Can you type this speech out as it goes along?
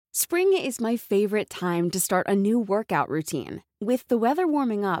Spring is my favorite time to start a new workout routine. With the weather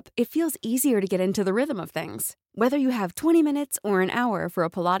warming up, it feels easier to get into the rhythm of things. Whether you have 20 minutes or an hour for a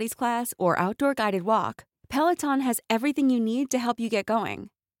Pilates class or outdoor guided walk, Peloton has everything you need to help you get going.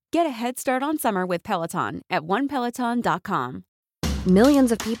 Get a head start on summer with Peloton at onepeloton.com.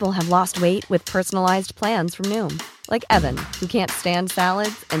 Millions of people have lost weight with personalized plans from Noom. Like Evan, who can't stand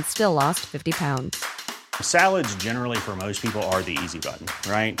salads and still lost 50 pounds. Salads generally for most people are the easy button,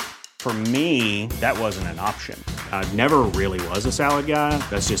 right? For me, that wasn't an option. I never really was a salad guy.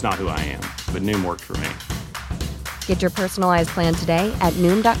 That's just not who I am. But Noom worked for me. Get your personalized plan today at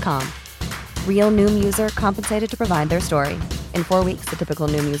Noom.com. Real Noom user compensated to provide their story. In 4 weeks, the typical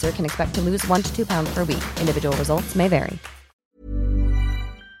Noom user can expect to lose 1 to 2 pounds per week. Individual results may vary.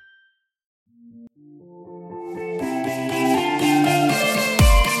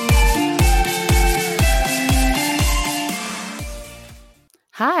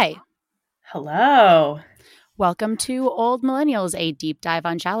 Hi. Hello. Welcome to Old Millennials, a deep dive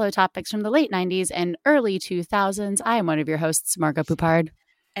on shallow topics from the late 90s and early 2000s. I am one of your hosts, Margot Poupard.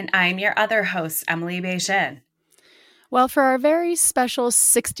 And I'm your other host, Emily Beijing. Well, for our very special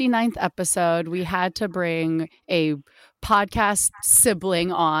 69th episode, we had to bring a podcast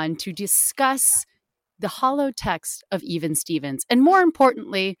sibling on to discuss the hollow text of Even Stevens. And more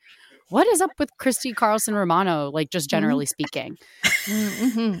importantly, what is up with Christy Carlson Romano, like just generally speaking?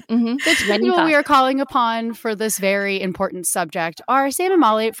 The people we are calling upon for this very important subject are Sam and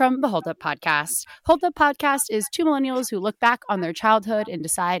Molly from the Hold Up Podcast. Hold Up Podcast is two millennials who look back on their childhood and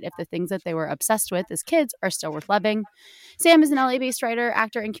decide if the things that they were obsessed with as kids are still worth loving. Sam is an LA-based writer,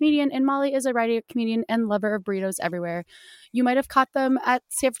 actor, and comedian, and Molly is a writer, comedian, and lover of burritos everywhere. You might have caught them at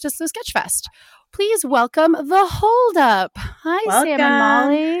San Francisco Sketch Fest. Please welcome the Hold Up. Hi, welcome. Sam and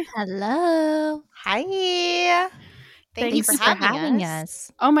Molly. Hello. Hi. Thank you for having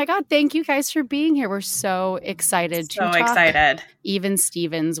us. Oh my God. Thank you guys for being here. We're so excited to talk Even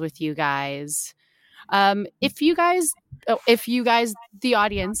Stevens with you guys. If you guys, the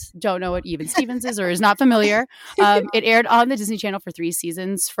audience, don't know what Even Stevens is or is not familiar, it aired on the Disney Channel for 3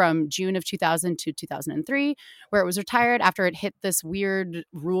 seasons from June of 2000 to 2003, where it was retired after it hit this weird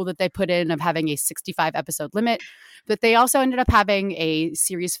rule that they put in of having a 65 episode limit. But they also ended up having a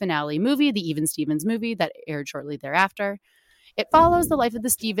series finale movie, the Even Stevens movie, that aired shortly thereafter. It follows the life of the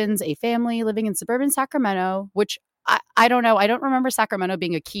Stevens, a family living in suburban Sacramento, which I don't know. I don't remember Sacramento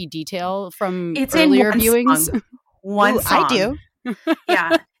being a key detail from earlier viewings. One song. I do.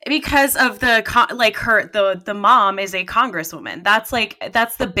 Yeah, because of the mom is a congresswoman.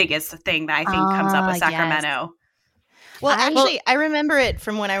 That's the biggest thing that I think comes up with Sacramento. Yes. Well, actually, I remember it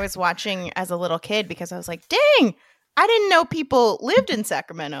from when I was watching as a little kid because I was like, dang, I didn't know people lived in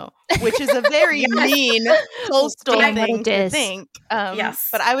Sacramento, which is a very mean coastal thing to think. Yes.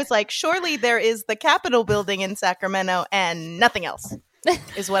 But I was like, surely there is the Capitol building in Sacramento and nothing else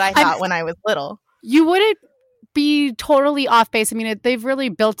is what I thought when I was little. You wouldn't be totally off base. I mean, they've really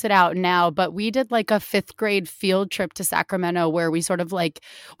built it out now, but we did like a 5th grade field trip to Sacramento where we sort of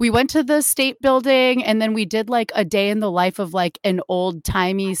we went to the state building and then we did like a day in the life of like an old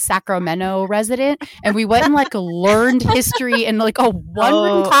timey Sacramento resident. And we went and learned history in like a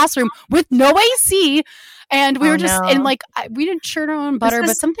one-room classroom with no AC. And we were just in we didn't churn our own butter,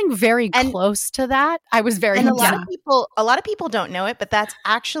 but something very close to that. I was very a lot of people don't know it, but that's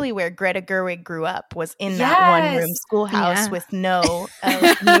actually where Greta Gerwig grew up, was in that one-room schoolhouse with no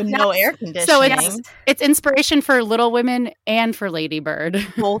air conditioning. So it's inspiration for Little Women and for Lady Bird.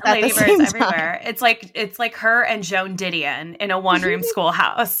 Both Lady Bird's everywhere. It's like her and Joan Didion in a one-room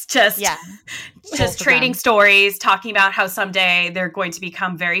schoolhouse, just trading stories, talking about how someday they're going to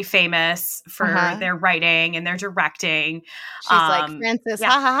become very famous for their writing and their directing. She's like, Francis,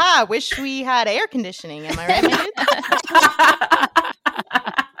 ha ha ha, wish we had air conditioning. Am I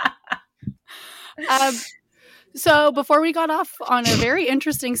right, So before we got off on a very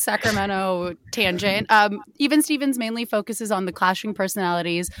interesting Sacramento tangent, Even Stevens mainly focuses on the clashing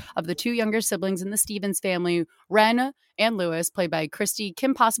personalities of the 2 younger siblings in the Stevens family, Ren and Lewis, played by Christy,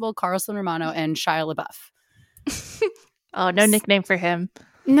 Kim Possible, Carlson Romano, and Shia LaBeouf. Oh, no nickname for him.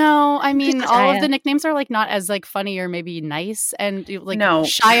 No, I mean, all of the nicknames are not as funny or maybe nice, and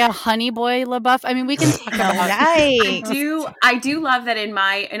Shia Honey Boy LaBeouf. I mean, we can talk about I do love that in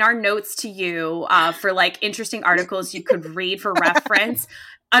our notes to you for interesting articles you could read for reference.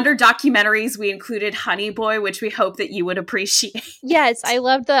 under documentaries, we included Honey Boy, which we hope that you would appreciate. Yes, I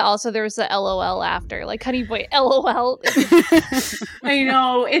loved that. Also, there was the LOL after, like Honey Boy, LOL. I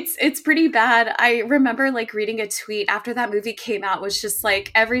know, it's pretty bad. I remember like reading a tweet after that movie came out, was just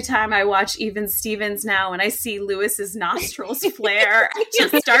like, every time I watch Even Stevens now and I see Lewis's nostrils flare, I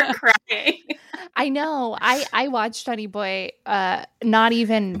just start crying. I know. I watched Honey Boy, not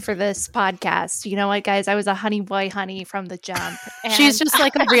even for this podcast. You know what, guys? I was a Honey Boy honey from the jump. And she's just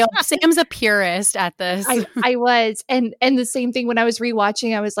like a real Sam's a purist at this. I was. And the same thing when I was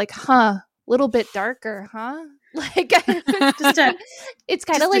rewatching, I was like, a little bit darker, huh? Like it's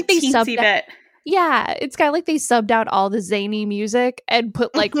kind of like they subbed out. Yeah, it's kind of like they subbed out all the zany music and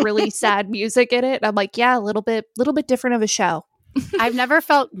put like really sad music in it. And I'm like, yeah, a little bit different of a show. I've never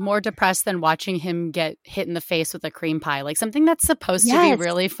felt more depressed than watching him get hit in the face with a cream pie. Like something that's supposed to be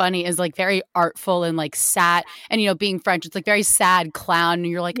really funny is like very artful and like sad. And, you know, being French, it's like very sad clown. And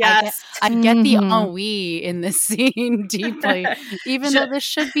you're like, yes. I get the ennui in this scene deeply, even though this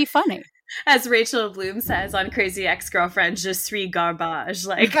should be funny. As Rachel Bloom says on Crazy Ex-Girlfriend, je suis garbage.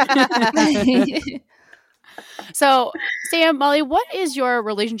 Like, So, Sam, Molly, what is your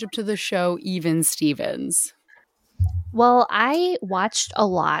relationship to the show Even Stevens? Well, I watched a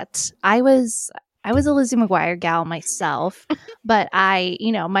lot. I was a Lizzie McGuire gal myself, but my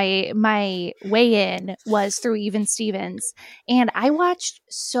way in was through Even Stevens, and I watched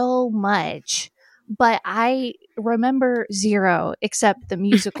so much, but I remember zero except the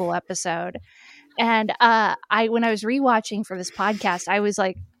musical episode. And when I was rewatching for this podcast, I was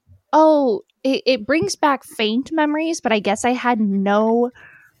like, oh, it brings back faint memories, but I guess I had no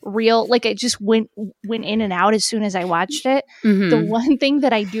real, like, it just went in and out as soon as I watched it. Mm-hmm. The one thing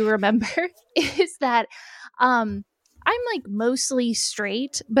that I do remember is that I'm like mostly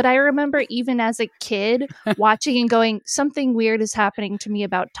straight, but I remember even as a kid watching and going, something weird is happening to me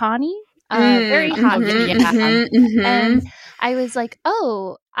about Tawny. Very hot. And I was like,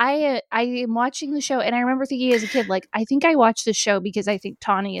 oh, I am watching the show, and I remember thinking as a kid, like, I think I watched the show because I think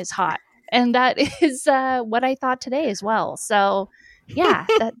Tawny is hot, and that is what I thought today as well. So yeah,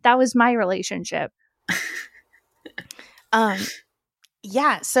 that was my relationship.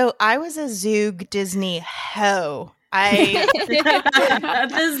 Yeah, so I was a Zoog Disney hoe. The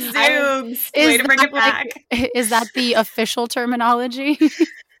Zoogs. Way to bring it back. Is that the official terminology?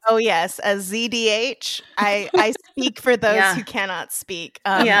 Oh yes, a ZDH. I speak for those who cannot speak.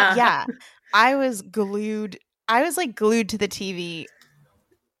 Yeah, I was glued. I was like glued to the TV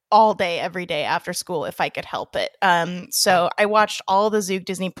all day, every day after school if I could help it. So I watched all the Zoog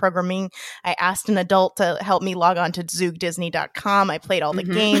Disney programming. I asked an adult to help me log on to ZoogDisney.com. I played all the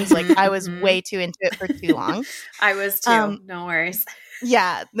games. Like, I was way too into it for too long. I was too. No worries.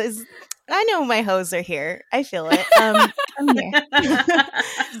 Yeah, I know my hoes are here. I feel it. I'm here.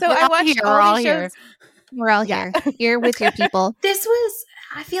 So I watched all these shows. We're all here. You're with your people.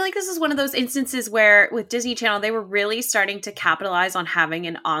 I feel like this is one of those instances where with Disney Channel, they were really starting to capitalize on having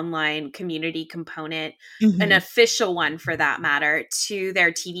an online community component, an official one for that matter, to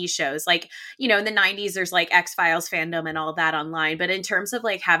their TV shows. Like, you know, in the 90s, there's like X-Files fandom and all that online. But in terms of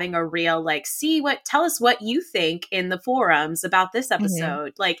like having a real, like, tell us what you think in the forums about this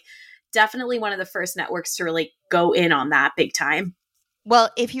episode, like, definitely one of the first networks to really go in on that big time. Well,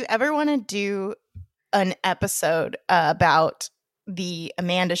 if you ever want to do an episode about the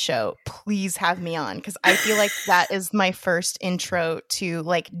Amanda Show, please have me on, because I feel like that is my first intro to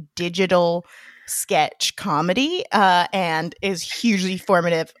like digital sketch comedy, and is hugely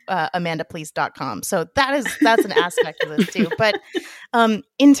formative. AmandaPlease.com. So that's an aspect of this too. But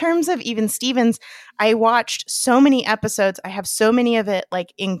in terms of Even Stevens, I watched so many episodes. I have so many of it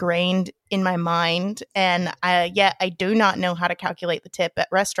like ingrained in my mind, and I do not know how to calculate the tip at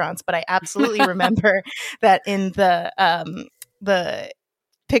restaurants, but I absolutely remember that in the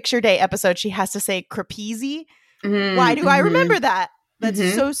picture day episode, she has to say crepesi. Why do I remember that?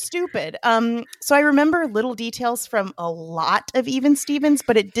 That's so stupid. So I remember little details from a lot of Even Stevens,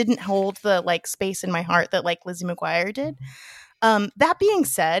 but it didn't hold the like space in my heart that like Lizzie McGuire did. That being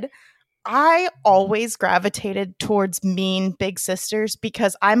said, I always gravitated towards mean big sisters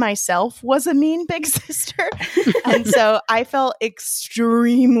because I myself was a mean big sister. And so I felt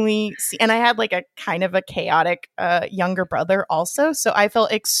extremely, and I had like a kind of a chaotic younger brother also. So I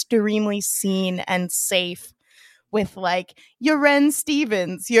felt extremely seen and safe with like your Ren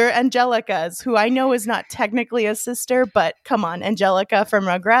Stevens, your Angelica's, who I know is not technically a sister, but come on, Angelica from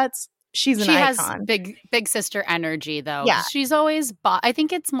Rugrats, she's an icon. She has big sister energy, though. Yeah. She's always, I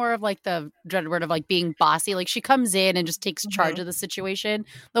think it's more of like the dreaded word of like being bossy. Like she comes in and just takes charge of the situation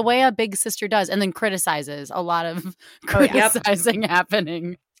the way a big sister does, and then criticizes. A lot of criticizing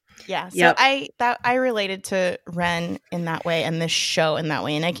happening. Yeah, so I related to Ren in that way and this show in that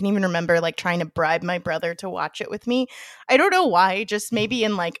way. And I can even remember like trying to bribe my brother to watch it with me. I don't know why, just maybe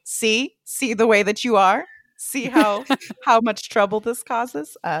in like, see the way that you are. See how much trouble this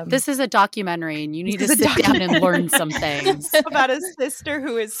causes. This is a documentary, and you need to sit down and learn some things about a sister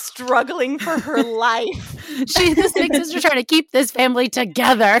who is struggling for her life. She's this big sister trying to keep this family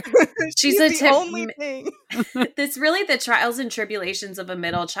together. She's the only thing. This really the trials and tribulations of a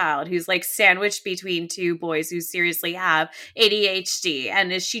middle child who's like sandwiched between two boys who seriously have ADHD,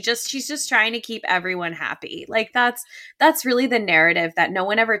 and she's just trying to keep everyone happy. Like that's really the narrative that no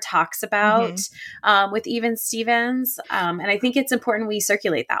one ever talks about with Even Stevens, and I think it's important we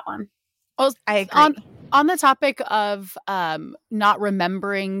circulate that one. Well, I agree. On the topic of not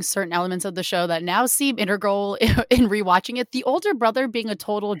remembering certain elements of the show that now seem integral in rewatching it, the older brother being a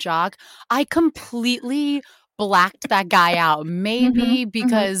total jock, I completely blacked that guy out. Maybe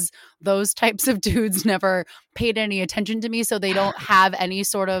because those types of dudes never paid any attention to me, so they don't have any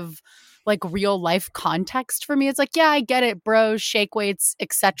sort of like real life context for me. It's like, yeah, I get it, bros, shake weights,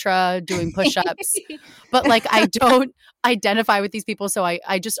 etc., doing push-ups. But like I don't identify with these people, so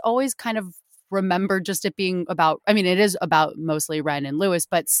I just always kind of remember just it being about, I mean, it is about mostly Ren and Lewis,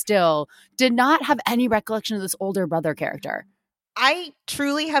 but still did not have any recollection of this older brother character. I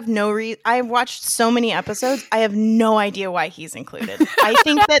truly have I've watched so many episodes. I have no idea why he's included. I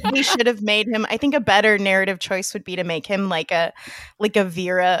think that they should have made him, I think a better narrative choice would be to make him like a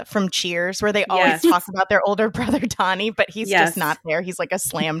Vera from Cheers, where they always talk about their older brother Donnie, but he's just not there. He's like a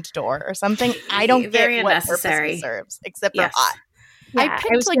slammed door or something. I don't get what purpose he serves, except for hot. Yeah, I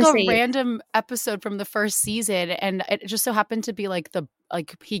picked like a random episode from the first season, and it just so happened to be like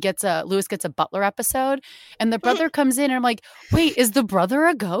Lewis gets a butler episode, and the brother comes in, and I'm like, wait, is the brother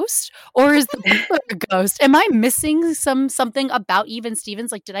a ghost or is the butler a ghost? Am I missing something about Even Stevens?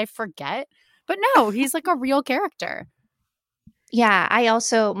 Like, did I forget? But no, he's like a real character. Yeah,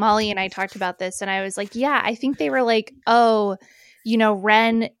 Molly and I talked about this, and I was like, yeah, I think they were like, oh,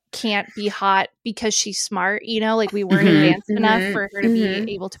 Ren can't be hot because she's smart, like we weren't advanced enough for her to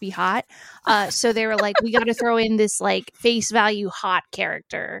be able to be hot. So they were like, we got to throw in this like face value hot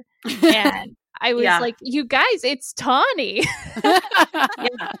character. And I was like, you guys, it's Tawny.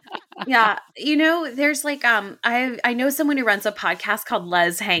 Yeah. There's like, I know someone who runs a podcast called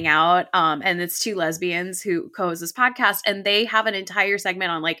Les Hangout. And it's two lesbians who co-host this podcast, and they have an entire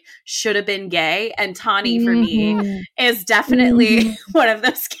segment on like, should have been gay. And Tawny for me is definitely one of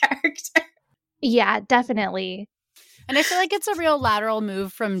those characters. Yeah, definitely. And I feel like it's a real lateral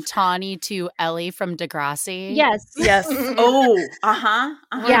move from Tawny to Ellie from Degrassi. Yes. Oh,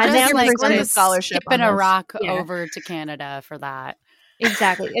 Yeah, just like the scholarship skipping a rock over to Canada for that.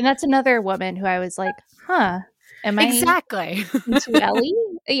 Exactly. And that's another woman who I was like, am I exactly into Ellie?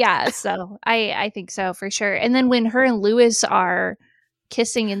 Yeah, so I think so for sure. And then when her and Lewis are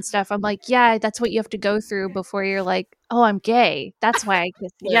kissing and stuff, I'm like, yeah, that's what you have to go through before you're like, oh, I'm gay. That's why I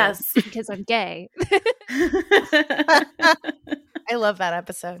kiss Lewis. Yes, because I'm gay. I love that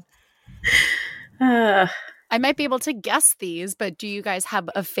episode. I might be able to guess these, but do you guys have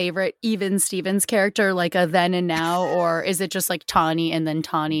a favorite Even Stevens character, like a then and now, or is it just like Tawny and then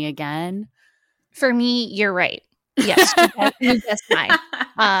Tawny again? For me, you're right. Yes, you guessed mine.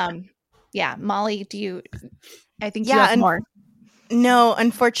 Yeah, Molly, I think you have more. No,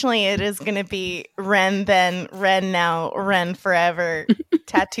 unfortunately, it is going to be Ren then, Ren now, Ren forever.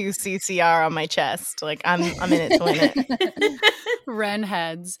 Tattoo CCR on my chest. Like I'm in it to win it. Ren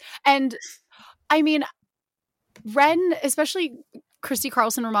heads. And I mean, Ren, especially Christy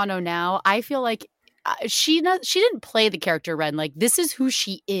Carlson Romano now, I feel like she didn't play the character Ren. Like, this is who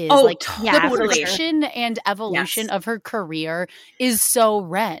she is. Oh, like yeah, the progression and evolution of her career is so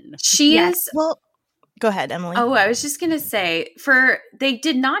Ren. She is. Well, go ahead, Emily. Oh, I was just going to say, they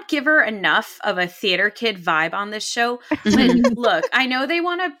did not give her enough of a theater kid vibe on this show. But look, I know they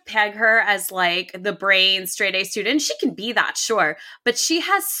want to peg her as like the brain straight A student. She can be that, sure. But she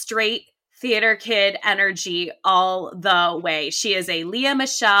has straight theater kid energy all the way. She is a Leah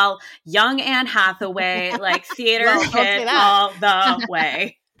Michelle, young Anne Hathaway, like theater kid all the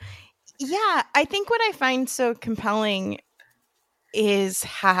way. Yeah, I think what I find so compelling is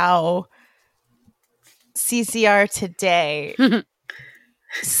how CCR today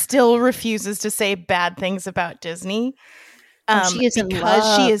still refuses to say bad things about Disney. She is in because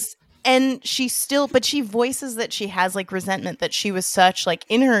love. she is And she voices that she has like resentment that she was such, like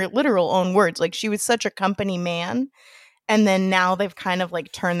in her literal own words, like she was such a company man. And then now they've kind of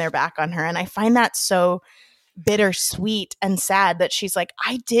like turned their back on her. And I find that so bittersweet and sad that she's like,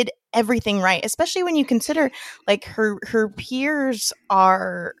 I did everything right, especially when you consider like her peers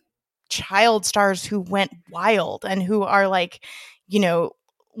are child stars who went wild and who are like, you know,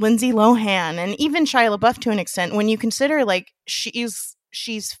 Lindsay Lohan and even Shia LaBeouf to an extent. When you consider like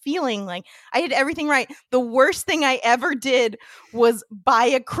she's feeling like I did everything right. The worst thing I ever did was buy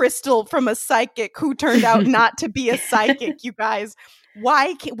a crystal from a psychic who turned out not to be a psychic, you guys.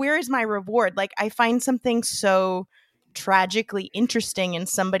 Where is my reward? Like, I find something so tragically interesting in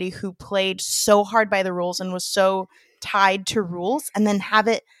somebody who played so hard by the rules and was so tied to rules and then have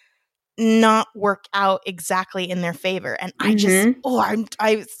it not work out exactly in their favor. And I just,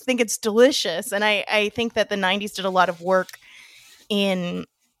 I think it's delicious. And I think that the 90s did a lot of work in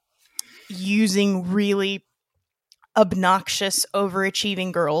using really obnoxious,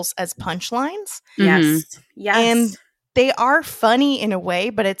 overachieving girls as punchlines. Yes. And they are funny in a way,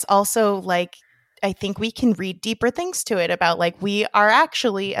 but it's also like, I think we can read deeper things to it about like, we are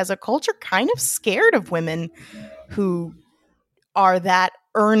actually as a culture kind of scared of women who are that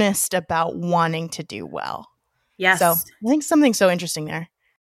earnest about wanting to do well. Yes. So I think something so interesting there.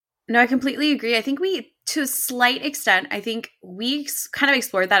 No, I completely agree. I think to a slight extent, I think we kind of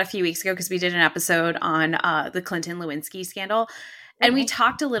explored that a few weeks ago because we did an episode on the Clinton Lewinsky scandal. And we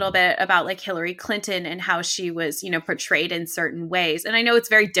talked a little bit about like Hillary Clinton and how she was, you know, portrayed in certain ways. And I know it's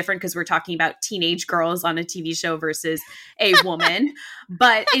very different because we're talking about teenage girls on a TV show versus a woman.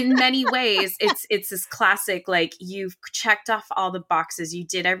 But in many ways, it's this classic, like you've checked off all the boxes. You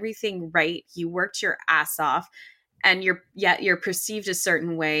did everything right. You worked your ass off. And you're perceived a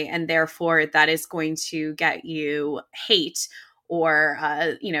certain way. And therefore, that is going to get you hate or,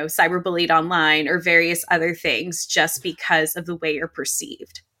 cyberbullied online or various other things just because of the way you're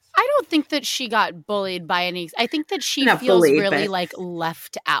perceived. I don't think that she got bullied by any. I think that she feels really like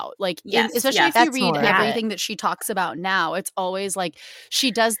left out. Like, especially if you read everything that she talks about now, it's always like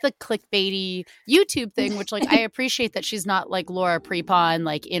she does the clickbaity YouTube thing, which like I appreciate that she's not like Laura Prepon,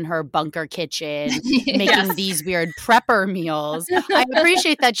 like in her bunker kitchen making these weird prepper meals. I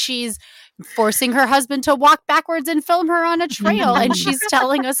appreciate that she's forcing her husband to walk backwards and film her on a trail and she's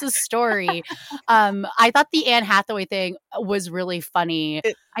telling us a story. I thought the Anne Hathaway thing was really funny.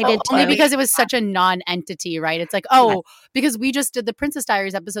 I did only because it was such a non-entity, right? It's like, because we just did the Princess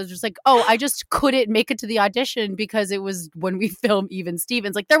Diaries episodes, just like, I just couldn't make it to the audition because it was when we filmed Even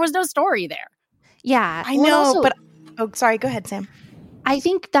Stevens. Like there was no story there. Yeah. I know, but sorry, go ahead, Sam. I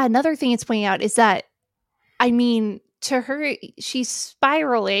think that another thing it's pointing out is that, I mean, to her, she's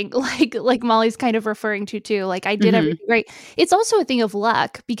spiraling like Molly's kind of referring to too. Like I did everything right. It's also a thing of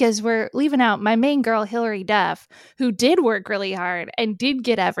luck because we're leaving out my main girl, Hilary Duff, who did work really hard and did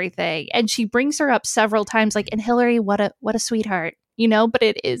get everything. And she brings her up several times, like, and Hilary, what a sweetheart, you know, but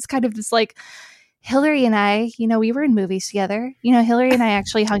it is kind of this like Hilary and I, you know, we were in movies together. You know, Hilary and I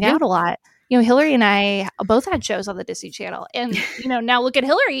actually hung out a lot. You know, Hilary and I both had shows on the Disney Channel. And, you know, now look at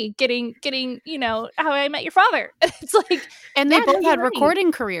Hilary getting, you know, How I Met Your Father. It's like, and they both had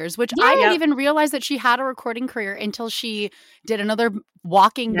recording careers, which I didn't even realize that she had a recording career until she did another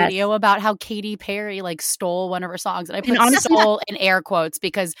walking video about how Katy Perry like stole one of her songs. And I put stole in air quotes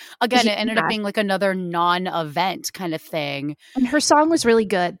because again, it ended up being like another non-event kind of thing. And her song was really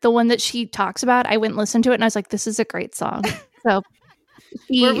good. The one that she talks about, I went and listened to it and I was like, this is a great song. So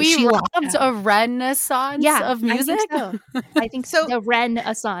were we robbed a renaissance of music? I think so. The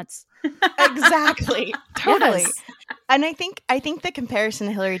renaissance. Exactly. Totally. Yes. And I think the comparison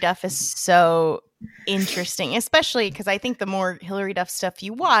to Hilary Duff is so interesting, especially because I think the more Hilary Duff stuff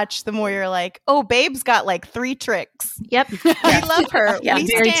you watch, the more you're like, oh, Babe's got like 3 tricks. Yep. We love her. We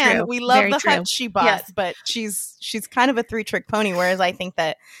stand. True. We love the hut she bought, but she's kind of a 3-trick pony. Whereas I think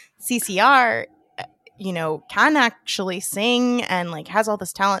that CCR, you know, can actually sing and like has all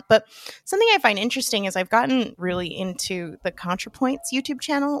this talent. But something I find interesting is I've gotten really into the ContraPoints YouTube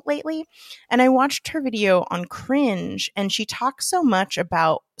channel lately, and I watched her video on cringe, and she talks so much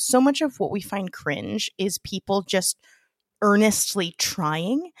about so much of what we find cringe is people just earnestly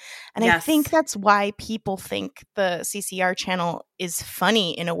trying. And I think that's why people think the CCR channel is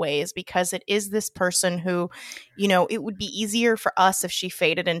funny in a way, is because it is this person who, you know, it would be easier for us if she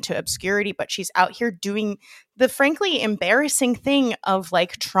faded into obscurity, but she's out here doing the frankly embarrassing thing of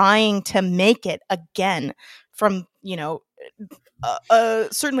like trying to make it again from, you know,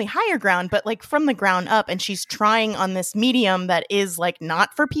 certainly higher ground, but like from the ground up. And she's trying on this medium that is like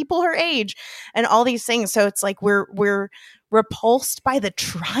not for people her age and all these things. So it's like we're repulsed by the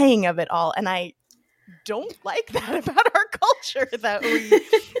trying of it all. And I don't like that about our culture, that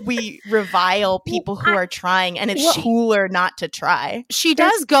we revile people who are trying, and it's cooler not to try. She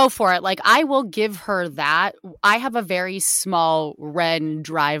does go for it. Like, I will give her that. I have a very small Ren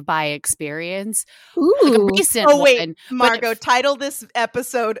drive-by experience. Ooh. Like a recent one. Margot, title this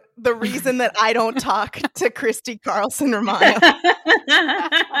episode "The Reason That I Don't Talk to Christy Carlson Romano."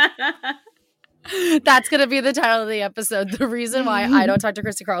 That's going to be the title of the episode. The reason why I don't talk to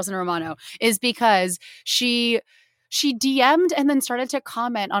Christy Carlson Romano is because she DM'd and then started to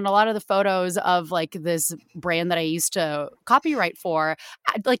comment on a lot of the photos of like this brand that I used to copyright for,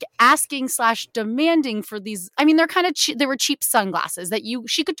 like asking / demanding for these. I mean, they're kind of they were cheap sunglasses that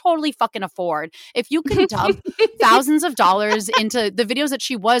she could totally fucking afford. If you can dump thousands of dollars into the videos that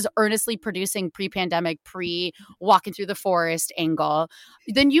she was earnestly producing pre-pandemic, walking through the forest angle,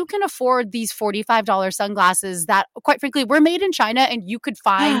 then you can afford these $45 sunglasses that, quite frankly, were made in China, and you could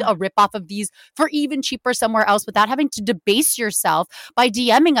find a ripoff of these for even cheaper somewhere else without having to debase yourself by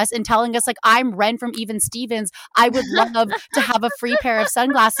DMing us and telling us, like, I'm Ren from Even Stevens. I would love to have a free pair of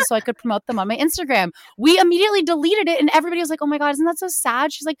sunglasses so I could promote them on my Instagram. We immediately deleted it, and everybody was like, oh my God, isn't that so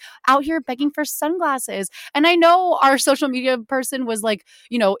sad? She's like out here begging for sunglasses. And I know our social media person was like,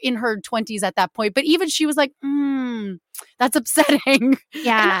 in her 20s at that point, but even she was like, that's upsetting.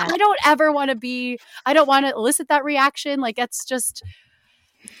 Yeah. And I don't ever want to elicit that reaction. Like, it's just,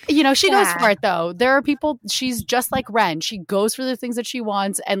 she goes for it though. There are people, she's just like Ren. She goes for the things that she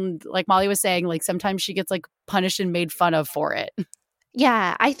wants. And like Molly was saying, like sometimes she gets like punished and made fun of for it.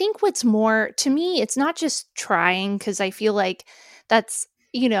 Yeah. I think what's more, to me, it's not just trying, because I feel like that's,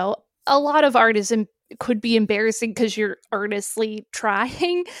 a lot of art could be embarrassing because you're earnestly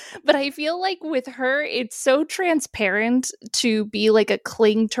trying, but I feel like with her, it's so transparent to be like a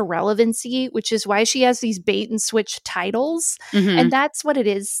cling to relevancy, which is why she has these bait and switch titles. Mm-hmm. And that's what it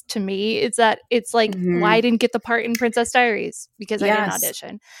is to me. It's that it's like, why I didn't get the part in Princess Diaries? Because I didn't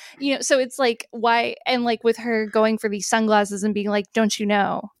audition. So it's like, why? And like with her going for these sunglasses and being like, don't you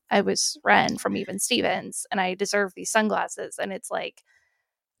know, I was Ren from Even Stevens and I deserve these sunglasses. And it's like,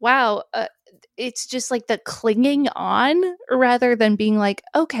 wow, it's just like the clinging on rather than being like,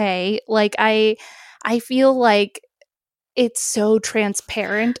 okay, like I feel like it's so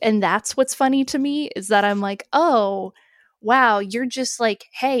transparent. And that's what's funny to me, is that I'm like, oh, wow, you're just like,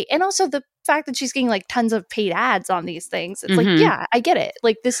 hey. And also the fact that she's getting like tons of paid ads on these things. It's like, yeah, I get it.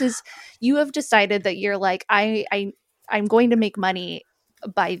 Like, this is, you have decided that you're like, I'm going to make money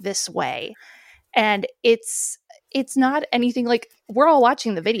by this way. And it's not anything like, we're all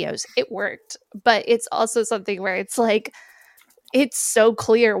watching the videos. It worked. But it's also something where it's like, it's so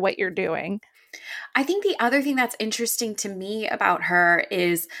clear what you're doing. I think the other thing that's interesting to me about her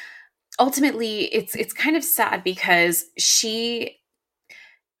is ultimately it's kind of sad because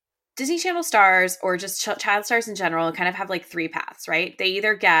Disney Channel stars, or just child stars in general, kind of have like three paths, right? They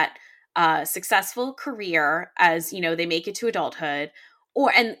either get a successful career as, they make it to adulthood,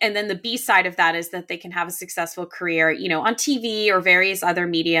 and then the B side of that is that they can have a successful career, on TV or various other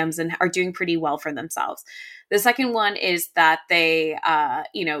mediums and are doing pretty well for themselves. The second one is that they,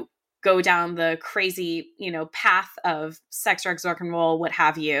 go down the crazy, path of sex, drugs, rock and roll, what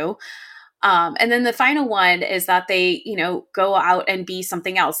have you. And then the final one is that they, go out and be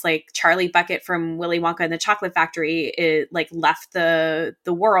something else, like Charlie Bucket from Willy Wonka and the Chocolate Factory, left the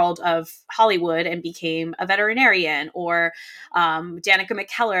world of Hollywood and became a veterinarian, or Danica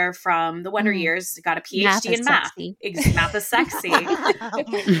McKellar from The Wonder Years got a PhD in math. Math is sexy.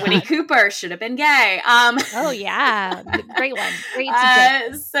 Winnie Cooper should have been gay. Oh yeah, great one. Great.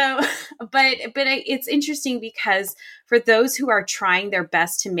 But it's interesting because for those who are trying their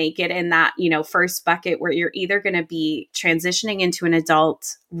best to make it in that, first bucket where you're either going to be transitioning into an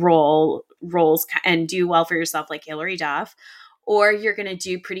adult roles and do well for yourself like Hilary Duff, or you're going to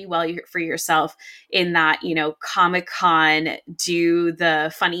do pretty well for yourself in that, Comic-Con, do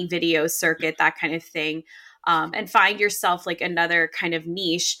the funny video circuit, that kind of thing, and find yourself like another kind of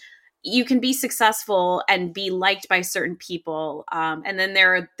niche. You can be successful and be liked by certain people. And then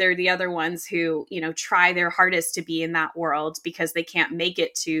they're the other ones who, try their hardest to be in that world because they can't make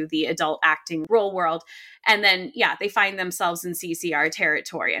it to the adult acting role world. And then, they find themselves in CCR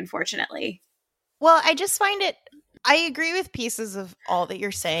territory, unfortunately. Well, I agree with pieces of all that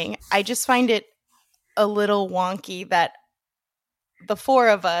you're saying. I just find it a little wonky that the four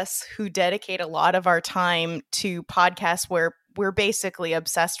of us who dedicate a lot of our time to podcasts where we're basically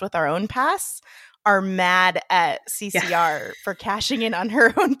obsessed with our own pasts are mad at CCR for cashing in on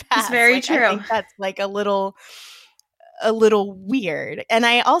her own past. It's very true. I think that's like a little weird. And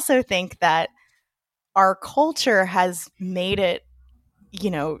I also think that our culture has made it,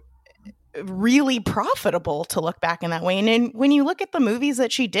 really profitable to look back in that way. And then when you look at the movies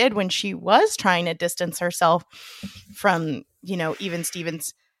that she did when she was trying to distance herself from, Even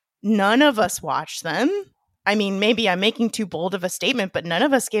Stevens, none of us watched them. I mean, maybe I'm making too bold of a statement, but none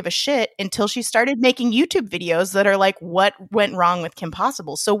of us gave a shit until she started making YouTube videos that are like, what went wrong with Kim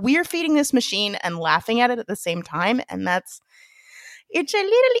Possible? So we're feeding this machine and laughing at it at the same time. And it's a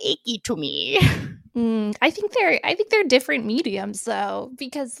little icky to me. I think they're different mediums though,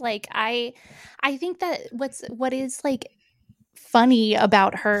 because like I think that what is like funny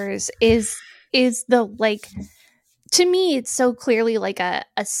about hers is the like, to me it's so clearly like a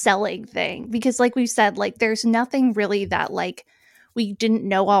selling thing, because like we said, like there's nothing really that like we didn't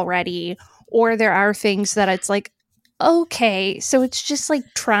know already, or there are things that it's like, okay, so it's just like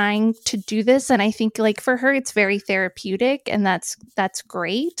trying to do this, and I think like for her it's very therapeutic, and that's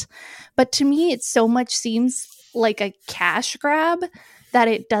great. But to me it so much seems like a cash grab that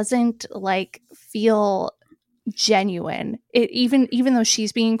it doesn't like feel genuine. It even though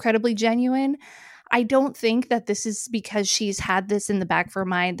she's being incredibly genuine, I don't think that this is because she's had this in the back of her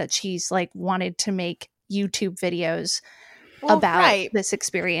mind that she's like wanted to make YouTube videos about this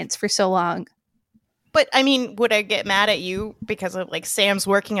experience for so long. But I mean, would I get mad at you because of like Sam's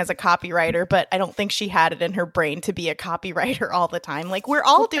working as a copywriter, but I don't think she had it in her brain to be a copywriter all the time. Like we're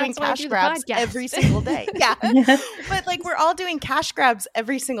all doing cash grabs every single day. Yeah. But like we're all doing cash grabs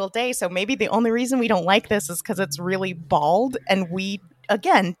every single day. So maybe the only reason we don't like this is because it's really bald, and we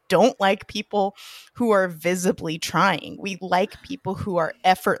again don't like people who are visibly trying. We like people who are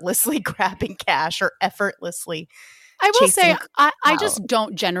effortlessly grabbing cash or effortlessly I will say I just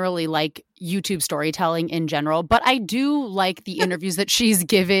don't generally like YouTube storytelling in general, but I do like the interviews that she's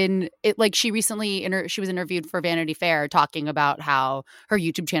given. Like she recently she was interviewed for Vanity Fair talking about how her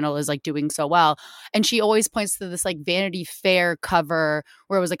YouTube channel is like doing so well, and she always points to this like Vanity Fair cover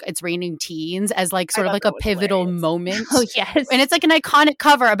where it was like It's Raining Teens as like sort of like a pivotal moment. Oh yes, and it's like an iconic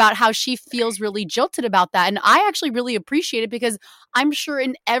cover about how she feels really jilted about that, and I actually really appreciate it because I'm sure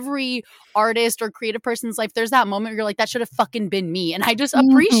in every artist or creative person's life there's that moment where you're like, that should have fucking been me, and I just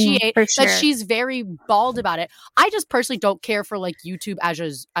appreciate that she's very bald about it. I just personally don't care for like YouTube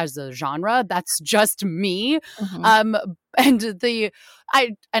as a genre. That's just me. And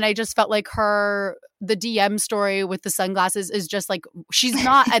I just felt like the DM story with the sunglasses is just like, she's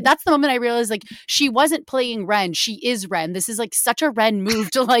not, that's the moment I realized like she wasn't playing Ren. She is Ren. This is like such a Ren move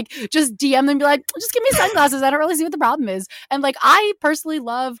to like just DM them and be like, just give me sunglasses. I don't really see what the problem is. And like, I personally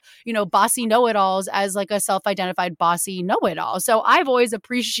love, bossy know-it-alls as like a self-identified bossy know-it-all. So I've always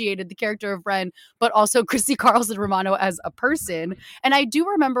appreciated the character of Ren, but also Christy Carlson Romano as a person. And I do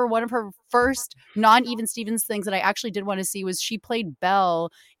remember one of her first non-Even Stevens things that I actually did want to see was she played Belle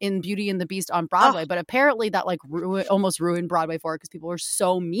in Beauty and the Beast on Broadway. But apparently that like almost ruined Broadway for her because people were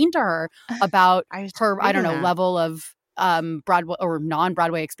so mean to her about her, level of Broadway or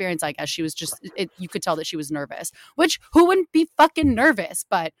non-Broadway experience. I guess she was just, you could tell that she was nervous, which who wouldn't be fucking nervous?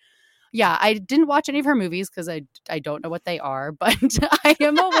 But yeah, I didn't watch any of her movies because I don't know what they are, but I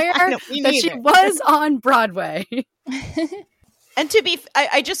am aware that she was on Broadway. And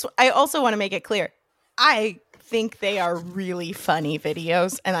I also want to make it clear, I think they are really funny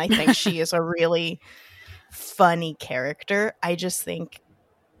videos, and I think she is a really funny character. I just think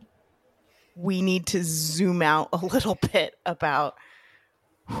we need to zoom out a little bit about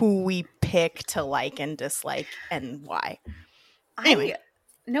who we pick to like and dislike and why. Anyway.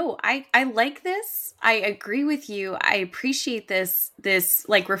 I like this. I agree with you. I appreciate this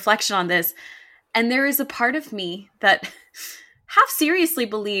like reflection on this. And there is a part of me that half seriously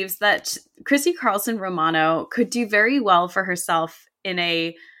believes that Christy Carlson Romano could do very well for herself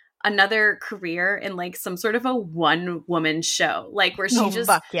in another career in like some sort of a one-woman show, like where she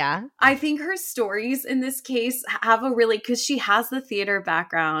I think her stories in this case have because she has the theater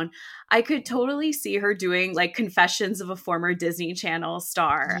background. I could totally see her doing like Confessions of a Former Disney Channel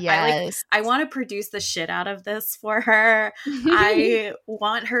Star. Yes. I want to produce the shit out of this for her. I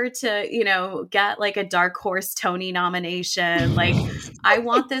want her to, get like a Dark Horse Tony nomination. Like I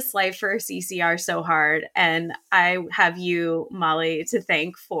want this life for CCR so hard. And I have you, Molly, to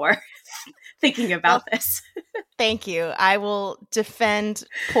thank for thinking about this. Thank you. I will defend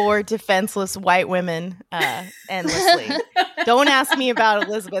poor defenseless white women endlessly. Don't ask me about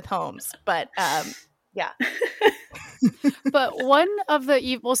Elizabeth Holmes, but yeah. But one of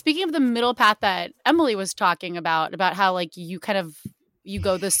speaking of the middle path that Emily was talking about how like you kind of you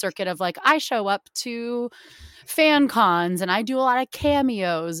go the circuit of like, I show up to fan cons and I do a lot of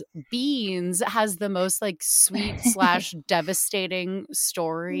cameos. Beans has the most like sweet / devastating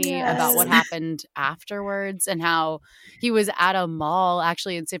story about what happened afterwards, and how he was at a mall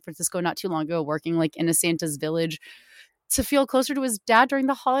actually in San Francisco not too long ago working like in a Santa's Village to feel closer to his dad during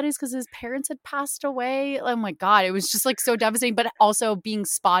the holidays because his parents had passed away. Oh my God, it was just like so devastating, but also being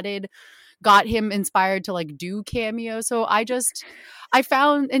spotted got him inspired to like do cameos. So I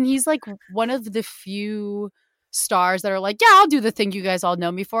found, and he's like one of the few stars that are like, yeah, I'll do the thing you guys all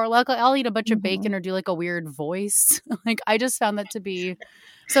know me for. Like, I'll eat a bunch of bacon or do like a weird voice. Like, I just found that to be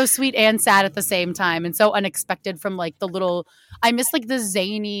so sweet and sad at the same time, and so unexpected from like the little, I miss like the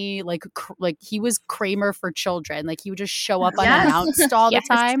zany, like he was Kramer for children. Like he would just show up unannounced all the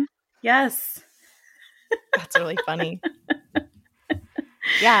time. Yes. That's really funny.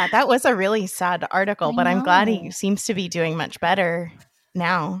 Yeah, that was a really sad article, but I'm glad he seems to be doing much better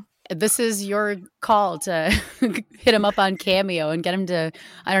now. This is your call to hit him up on Cameo and get him to,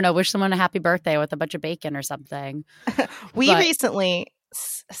 I don't know, wish someone a happy birthday with a bunch of bacon or something. Recently,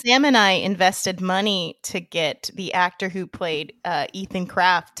 Sam and I invested money to get the actor who played Ethan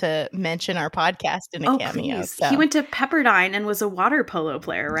Kraft to mention our podcast in a cameo. So. He went to Pepperdine and was a water polo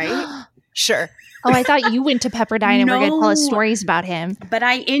player, right? Sure. Oh, I thought you went to Pepperdine and were going to tell us stories about him. But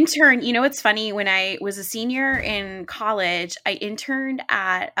I interned, you know, it's funny, when I was a senior in college, I interned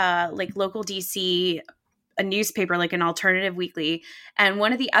at like local DC, a newspaper, like an alternative weekly. And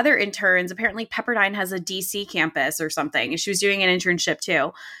one of the other interns, apparently Pepperdine has a DC campus or something, and she was doing an internship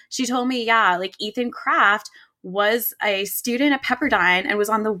too. She told me, like Ethan Kraft was a student at Pepperdine and was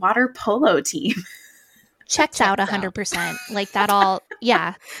on the water polo team. Checks out 100%. Like that all.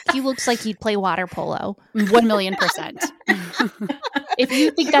 Yeah. He looks like he'd play water polo. 1,000,000%. If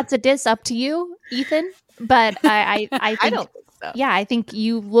you think that's a diss, up to you, Ethan. But I think, I don't think so. Yeah, I think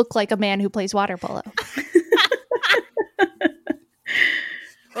you look like a man who plays water polo.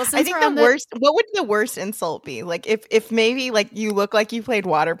 Well, I think what would the worst insult be? Like if maybe like you look like you played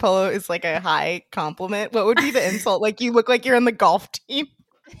water polo is like a high compliment, what would be the insult? Like you look like you're on the golf team?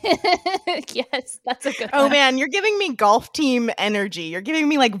 Yes, that's a good one. Oh man, you're giving me golf team energy. You're giving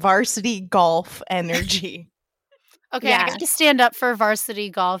me like varsity golf energy. Okay, I got to stand up for varsity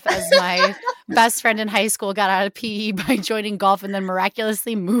golf, as my best friend in high school got out of PE by joining golf and then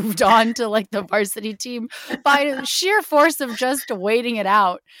miraculously moved on to like the varsity team by sheer force of just waiting it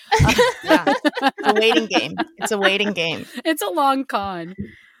out. Yeah, it's a waiting game. It's a long con.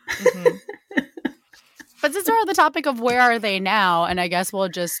 Mm-hmm. But since we're on the topic of where are they now, and I guess we'll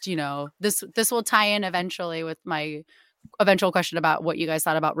just, this will tie in eventually with my eventual question about what you guys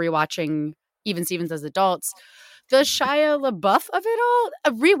thought about rewatching Even Stevens as adults. The Shia LaBeouf of it all,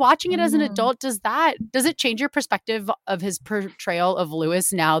 rewatching it as an adult, does it change your perspective of his portrayal of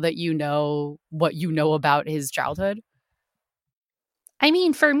Lewis now that you know what you know about his childhood? I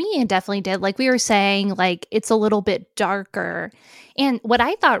mean, for me, it definitely did. Like we were saying, like it's a little bit darker. And what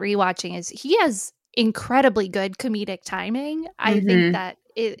I thought rewatching is he has incredibly good comedic timing. I think that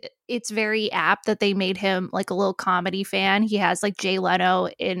it's very apt that they made him like a little comedy fan. He has like Jay Leno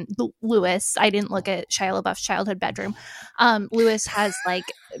in Lewis. I didn't look at Shia LaBeouf's childhood bedroom. Lewis has like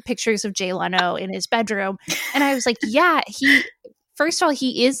pictures of Jay Leno in his bedroom. And I was like, yeah, first of all,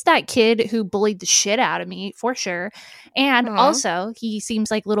 he is that kid who bullied the shit out of me for sure. And also he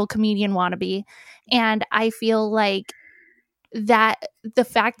seems like little comedian wannabe. And I feel like that the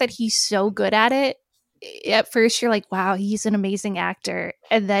fact that he's so good at it, at first you're like, wow, he's an amazing actor.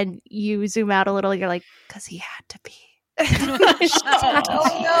 And then you zoom out a little, you're like, because he had to be.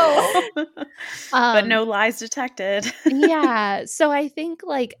 But no lies detected. Yeah. So I think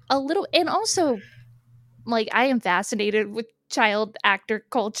like a little, and also like I am fascinated with child actor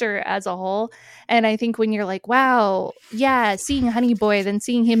culture as a whole. And I think when you're like, wow, yeah, seeing Honey Boy, then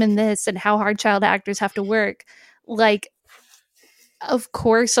seeing him in this and how hard child actors have to work, like, of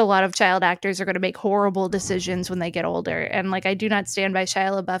course, a lot of child actors are going to make horrible decisions when they get older. And like, I do not stand by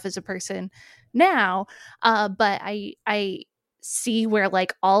Shia LaBeouf as a person now, but I see where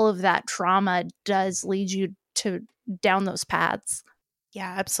like all of that trauma does lead you to down those paths.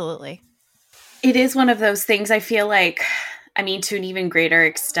 Yeah, absolutely. It is one of those things I feel like, I mean, to an even greater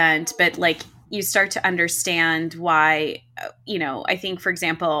extent, but like you start to understand why, I think, for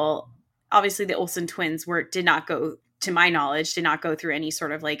example, obviously the Olsen twins did not go through any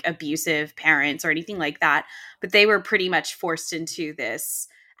sort of like abusive parents or anything like that. But they were pretty much forced into this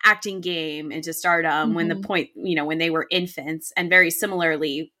acting game, into stardom when they were infants. And very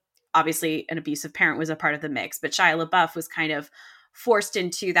similarly, obviously an abusive parent was a part of the mix. But Shia LaBeouf was kind of forced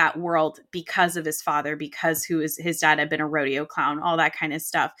into that world because of his father, because his dad had been a rodeo clown, all that kind of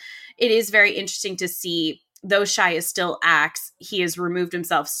stuff. It is very interesting to see, though Shia still acts, he has removed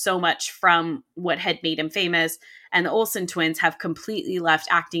himself so much from what had made him famous. And the Olsen twins have completely left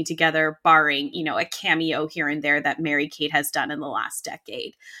acting together, barring, a cameo here and there that Mary-Kate has done in the last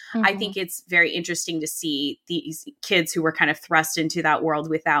decade. Mm-hmm. I think it's very interesting to see these kids who were kind of thrust into that world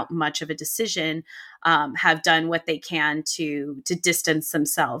without much of a decision have done what they can to distance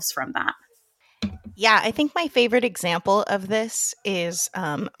themselves from that. Yeah, I think my favorite example of this is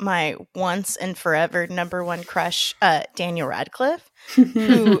my once and forever number one crush, Daniel Radcliffe,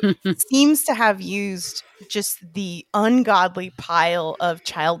 who seems to have used just the ungodly pile of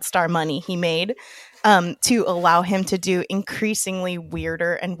child star money he made to allow him to do increasingly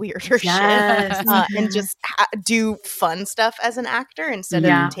weirder and weirder shit and just do fun stuff as an actor instead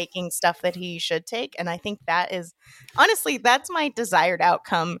of taking stuff that he should take. And I think that is, honestly, that's my desired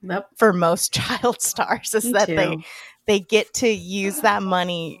outcome for most child stars, is that they get to use that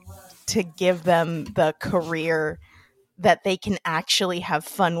money to give them the career that they can actually have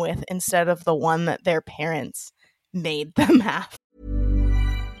fun with instead of the one that their parents made them have.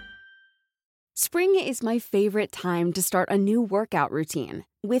 Spring is my favorite time to start a new workout routine.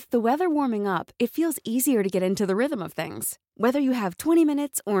 With the weather warming up, it feels easier to get into the rhythm of things. Whether you have 20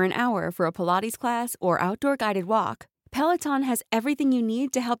 minutes or an hour for a Pilates class or outdoor guided walk, Peloton has everything you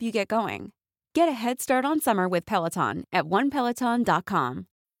need to help you get going. Get a head start on summer with Peloton at onepeloton.com.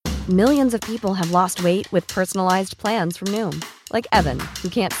 Millions of people have lost weight with personalized plans from Noom. Like Evan, who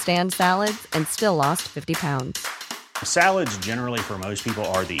can't stand salads and still lost 50 pounds. Salads generally for most people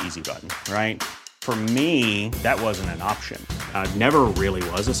are the easy button, right? For me, that wasn't an option. I never really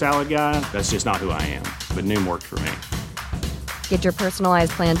was a salad guy. That's just not who I am. But Noom worked for me. Get your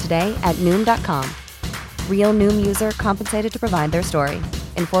personalized plan today at Noom.com. Real Noom user compensated to provide their story.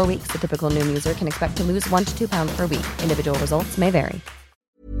 In 4 weeks, the typical Noom user can expect to lose 1 to 2 pounds per week. Individual results may vary.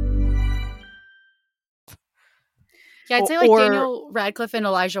 Yeah, I'd say Daniel Radcliffe and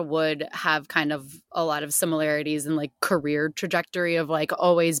Elijah Wood have kind of a lot of similarities in career trajectory of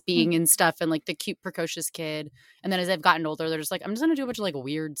always being in stuff and the cute precocious kid. And then as they've gotten older, they're just I'm just going to do a bunch of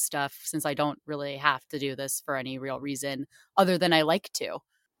weird stuff since I don't really have to do this for any real reason other than I like to.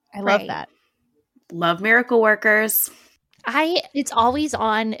 I love that. Love Miracle Workers. It's always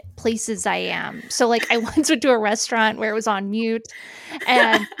on Places I Am. So I once went to a restaurant where it was on mute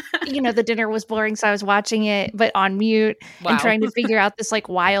and the dinner was boring, so I was watching it but on mute and trying to figure out this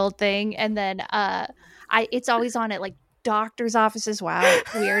wild thing. And then it's always on at doctor's offices. Wow,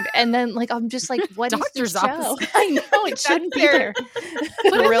 weird. And then I'm just what doctor's is this show? Office. I know it shouldn't be there.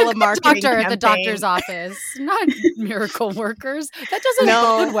 Guerrilla marketing doctor campaign. At the doctor's office, not Miracle Workers. That doesn't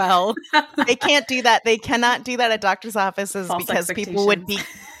bode well. They can't do that. They cannot do that at doctor's offices because people would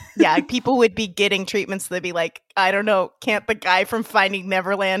be getting treatments. They'd be I don't know, can't the guy from Finding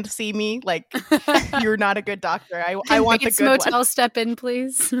Neverland see me? You're not a good doctor. I want the good motel one. Step in,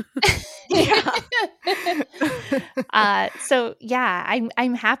 please. So yeah,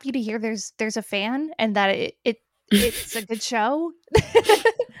 I'm happy to hear there's a fan and that it's a good show.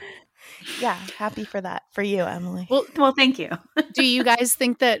 Yeah, happy for that for you, Emily. Well, thank you. Do you guys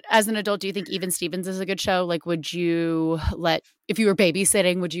think that as an adult, do you think Even Stevens is a good show? Would you if you were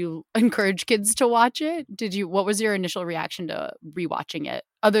babysitting, would you encourage kids to watch it? What was your initial reaction to rewatching it,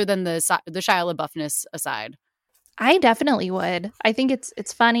 other than the Shia LaBeoufness aside? I definitely would. I think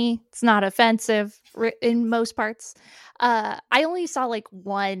it's funny. It's not offensive in most parts. I only saw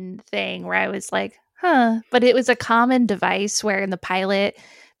one thing where I was but it was a common device where in the pilot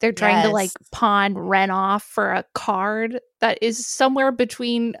they're trying to pawn Ren off for a card that is somewhere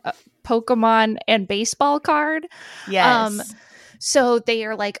between a Pokemon and baseball card. Yes. So they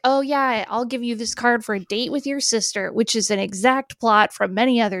are oh yeah, I'll give you this card for a date with your sister, which is an exact plot from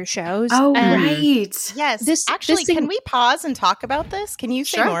many other shows. Oh, right. Yes. Can we pause and talk about this? Can you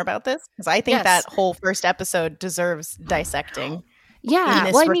say more about this? Because I think that whole first episode deserves dissecting. Yeah.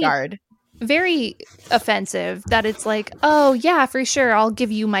 In this regard. Very offensive that it's oh yeah, for sure, I'll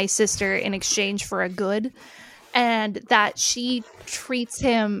give you my sister in exchange for a good, and that she treats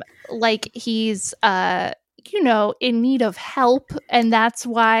him like he's in need of help, and that's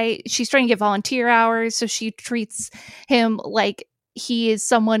why she's trying to get volunteer hours, so she treats him like he is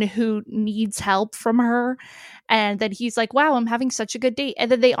someone who needs help from her. And then he's wow, I'm having such a good date,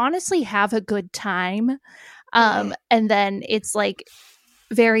 and then they honestly have a good time. And then it's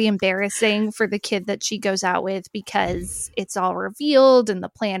very embarrassing for the kid that she goes out with because it's all revealed and the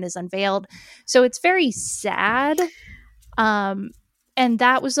plan is unveiled. So it's very sad. And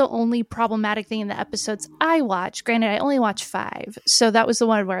that was the only problematic thing in the episodes I watched. Granted, I only watched 5. So that was the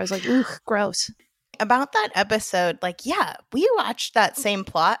one where I was like, ooh, gross. About that episode, like, yeah, we watched that same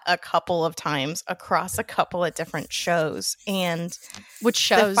plot a couple of times across a couple of different shows. And which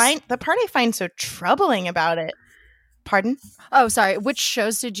shows? The part I find so troubling about it. Pardon? Oh, sorry. Which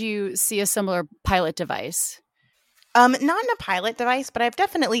shows did you see a similar pilot device? Not in a pilot device, but I've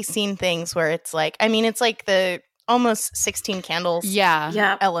definitely seen things where it's like, I mean, it's like the almost 16 Candles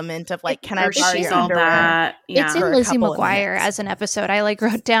element of like, can I borrow your underwear? That. Yeah. It's in Lizzie McGuire as an episode. I like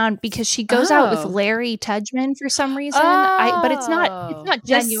wrote down because she goes out with Larry Tudgman for some reason. But it's not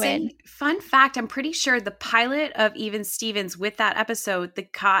genuine. Fun fact, I'm pretty sure the pilot of Even Stevens with that episode,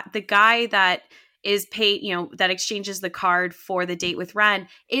 the guy that is paid, that exchanges the card for the date with Ren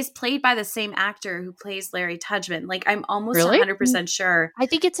is played by the same actor who plays Larry Tudgman. Like, I'm almost 100% sure. I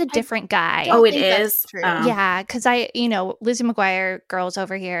think it's a different guy. Oh, it is? True. Yeah, because Lizzie McGuire, girls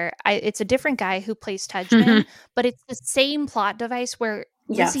over here, it's a different guy who plays Tudgman, but it's the same plot device where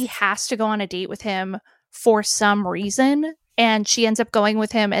Lizzie has to go on a date with him for some reason. And she ends up going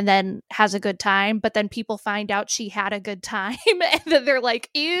with him and then has a good time. But then people find out she had a good time. And then they're like,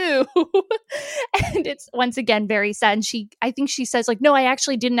 ew. And it's, once again, very sad. And I think she says, like, no, I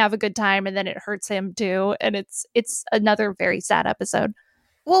actually didn't have a good time. And then it hurts him, too. And it's another very sad episode.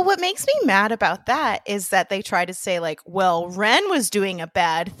 Well, what makes me mad about that is that they try to say, like, well, Ren was doing a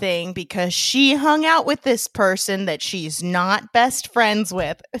bad thing because she hung out with this person that she's not best friends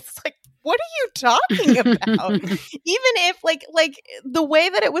with. It's like, what are you talking about? Even if like the way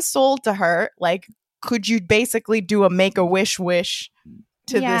that it was sold to her, like, could you basically do a Make-A-Wish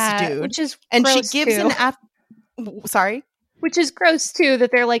to this dude? Which is and she gross gives too. Sorry? Which is gross too, that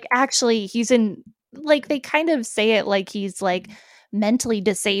they're like, actually he's in, like, they kind of say it like he's like mentally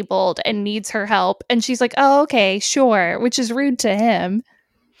disabled and needs her help. And she's like, oh, okay, sure, which is rude to him.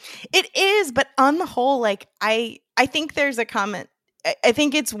 It is, but on the whole, like, I think there's a comment. I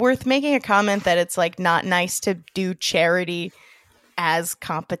think it's worth making a comment that it's like not nice to do charity as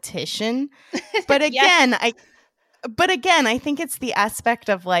competition. But again, I think it's the aspect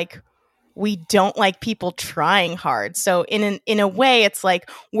of like, we don't like people trying hard. So in a way, it's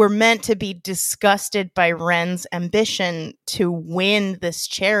like we're meant to be disgusted by Ren's ambition to win this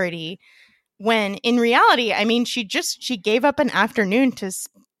charity, when in reality, I mean, she gave up an afternoon to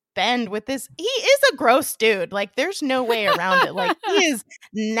spend with this. He is a gross dude. Like, there's no way around it. Like, he is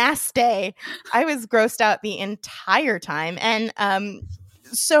nasty. I was grossed out the entire time. And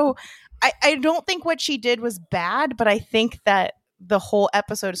so I don't think what she did was bad, but I think that the whole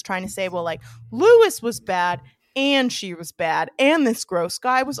episode is trying to say, well, like, Lewis was bad and she was bad and this gross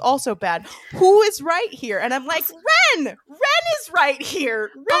guy was also bad. Who is right here? And I'm like, Ren is right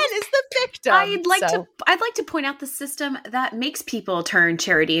here. Ren is the victim. I'd like to point out the system that makes people turn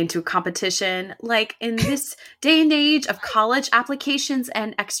charity into a competition. Like, in this day and age of college applications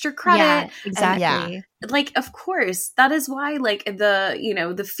and extra credit. Yeah, exactly. Like, of course, that is why, like,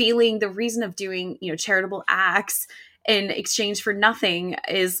 the feeling, the reason of doing, charitable acts in exchange for nothing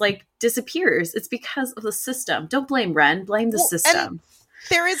is like disappears. It's because of the system. Don't blame Ren, blame the system.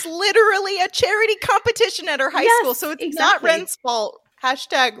 There is literally a charity competition at her high school, so it's not Ren's fault.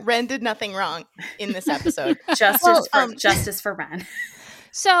 # Ren did nothing wrong in this episode. Justice for Ren.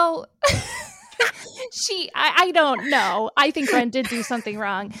 So I don't know. I think Ren did do something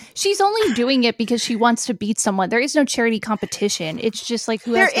wrong. She's only doing it because she wants to beat someone. There is no charity competition. It's just like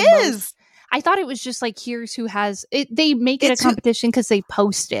who has the most. I thought it was just like, here's who has it. They make it a competition because they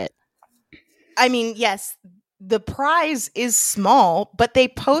post it. I mean, yes, the prize is small, but they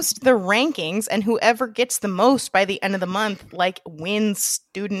post the rankings, and whoever gets the most by the end of the month, like, wins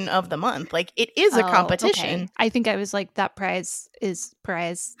student of the month. Like, it is a competition. Okay. I think I was like, that prize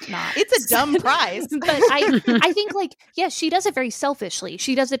not. It's a dumb prize. But I think, like, yeah, she does it very selfishly.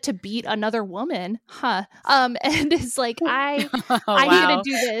 She does it to beat another woman. And it's like, I'm going to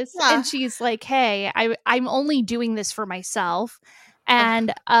do this. Yeah. And she's like, hey, I'm only doing this for myself.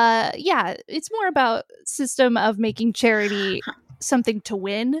 And it's more about system of making charity something to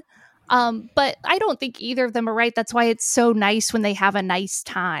win. But I don't think either of them are right. That's why it's so nice when they have a nice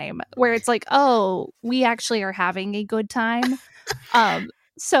time, where it's like, oh, we actually are having a good time.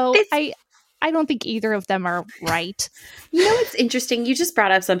 So I don't think either of them are right. You know, it's interesting. You just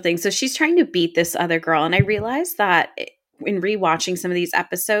brought up something. So she's trying to beat this other girl. And I realized that in rewatching some of these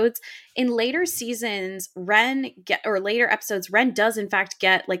episodes, in later seasons, Ren does in fact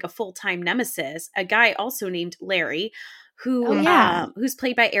get like a full-time nemesis, a guy also named Larry, who's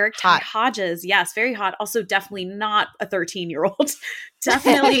played by Eric Ty Hodges. Yes, very hot. Also definitely not a 13-year-old.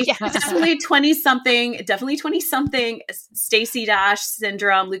 Definitely 20-something Stacey Dash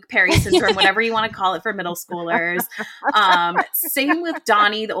syndrome, Luke Perry syndrome, whatever you want to call it for middle schoolers. Same with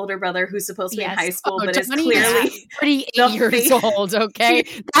Donnie, the older brother who's supposed to be in high school, but is clearly 38 years old. Okay,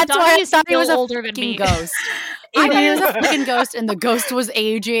 that's why I thought he was older than me. Ghost. I thought he was a fucking ghost, and the ghost was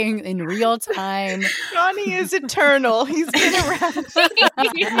aging in real time. Donnie is eternal. He's been around since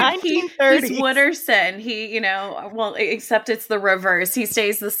 1930s. He's Wooderson. He, except it's the reverse. He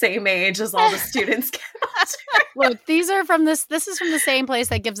stays the same age as all the students get older. Look, this is from the same place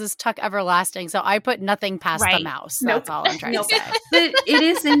that gives us Tuck Everlasting, so I put nothing past the mouse. That's all I'm trying to say. But it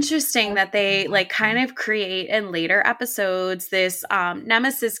is interesting that they kind of create in later episodes this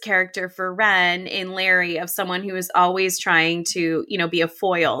nemesis character for Ren in Larry of someone who is always trying to, be a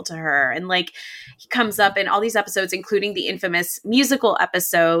foil to her. And he comes up in all these episodes, including the infamous musical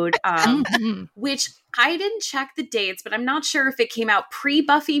episode, which I didn't check the dates, but I'm not sure if it came out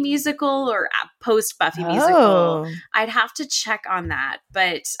pre-Buffy musical or post-Buffy musical. I'd have to check on that.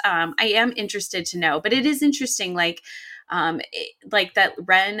 But I am interested to know. But it is interesting, that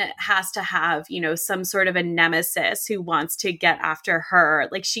Ren has to have, some sort of a nemesis who wants to get after her.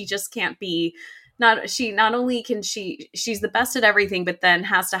 She just can't be not only can she's the best at everything, but then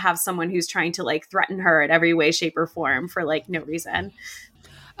has to have someone who's trying to threaten her in every way, shape, or form for no reason.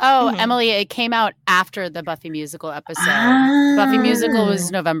 Oh, Emily, it came out after the Buffy musical episode. Buffy musical was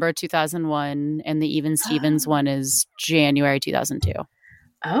November 2001, and the Even Stevens one is January 2002.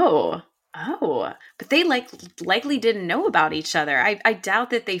 Oh, but they likely didn't know about each other. I doubt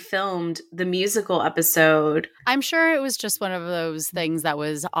that they filmed the musical episode. I'm sure it was just one of those things that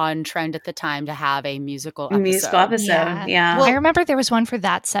was on trend at the time to have a musical episode. Yeah. Well, I remember there was one for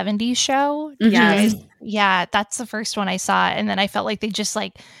That 70s Show. Yes. Yeah, that's the first one I saw. And then I felt like they just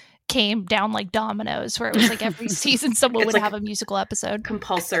came down like dominoes, where it was every season someone would have a musical episode.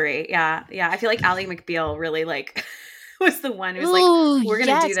 Compulsory. Yeah. I feel like Ally McBeal really was the one who was we're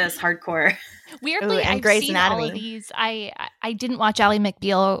going to do this hardcore. Weirdly, I've Grey's seen Anatomy. all of these. I didn't watch Ally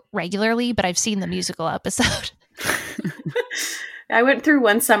McBeal regularly, but I've seen the musical episode. I went through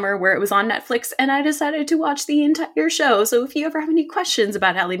one summer where it was on Netflix, and I decided to watch the entire show. So if you ever have any questions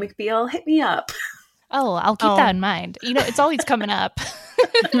about Ally McBeal, hit me up. Oh, I'll keep that in mind. It's always coming up.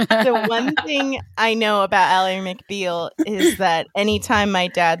 The one thing I know about Ally McBeal is that anytime my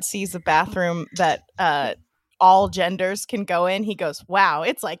dad sees a bathroom that all genders can go in, he goes, wow,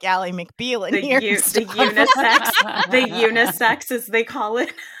 it's like Ally McBeal in here. The unisex, as they call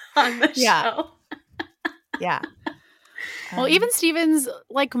it on the show. Yeah. Well, Even Stevens,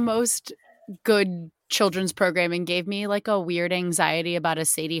 like most good children's programming, gave me a weird anxiety about a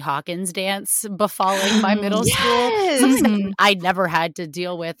Sadie Hawkins dance befalling my middle school. Something I never had to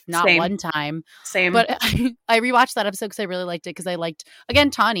deal with, not one time. Same. But I rewatched that episode because I really liked it, because I liked, again,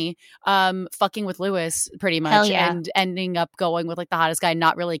 Tawny fucking with Lewis pretty much, and ending up going with the hottest guy,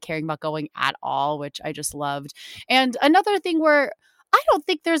 not really caring about going at all, which I just loved. And another thing where I don't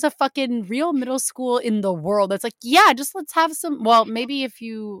think there's a fucking real middle school in the world that's just let's have some. Well, maybe if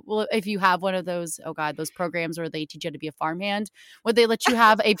you have one of those, those programs where they teach you to be a farmhand, would they let you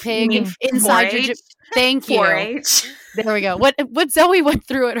have a pig inside your? Thank you. 4-H. There we go. What Zoe went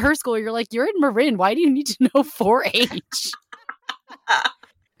through at her school, you're you're in Marin. Why do you need to know 4-H?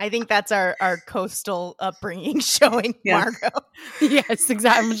 I think that's our coastal upbringing showing, Margot. Yes,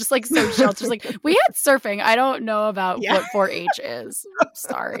 exactly. I'm just so sheltered. We had surfing. I don't know about what 4-H is.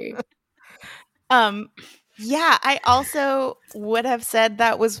 Sorry. Yeah, I also would have said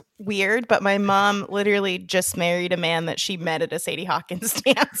that was weird, but my mom literally just married a man that she met at a Sadie Hawkins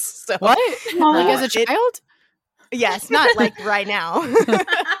dance. So what? As a child? Yes, not right now.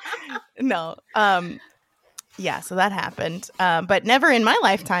 No. Yeah, so that happened. But never in my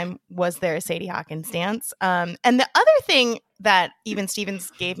lifetime was there a Sadie Hawkins dance. And the other thing that Even Stevens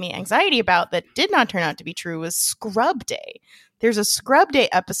gave me anxiety about that did not turn out to be true was Scrub Day. There's a Scrub Day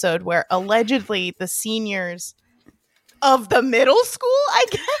episode where allegedly the seniors of the middle school, I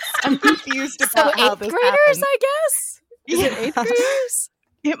guess. I'm confused about how this graders, happened. I guess? Is it 8th graders?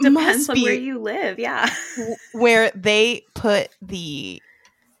 It Depends must on be where you live, where they put the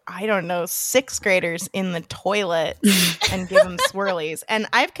 6th graders in the toilet and give them swirlies. And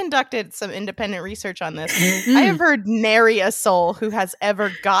I've conducted some independent research on this. I have heard nary a soul who has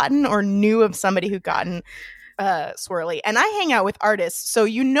ever gotten or knew of somebody who gotten swirly. And I hang out with artists, so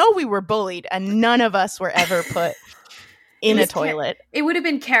we were bullied, and none of us were ever put in a toilet. It would have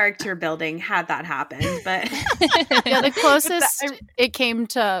been character building had that happened, but the closest it came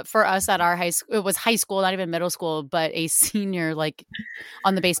to for us at our high school, it was high school, not even middle school, but a senior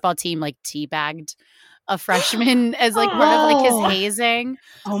on the baseball team teabagged a freshman as like part of like his hazing.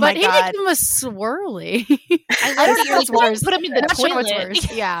 Oh my but God. he became a swirly. I don't know. Put him in the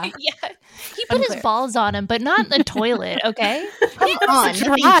toilet. Yeah. Yeah. He put his balls on him, but not in the toilet, okay? Come on,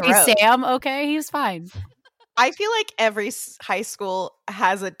 Dry, Sam. Okay, he's fine. I feel like every high school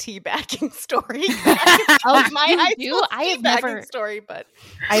has a teabagging story. Oh, my high school I have teabagging never story, but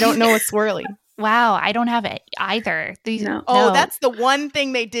I don't know a swirly. Wow, I don't have it either. No. Oh, that's the one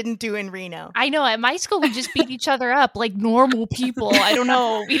thing they didn't do in Reno. I know. At my school, we just beat each other up like normal people. I don't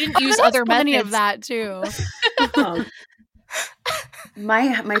know. We didn't use other plenty methods of that too.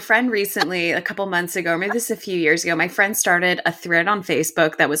 My friend recently, a couple months ago, maybe this is a few years ago, my friend started a thread on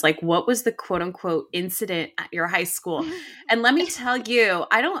Facebook that was like, what was the quote unquote incident at your high school? And let me tell you,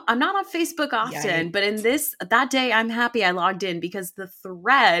 I'm not on Facebook often, but in that day, I'm happy I logged in because the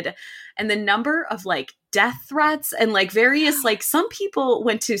thread and the number of like death threats and like various, like some people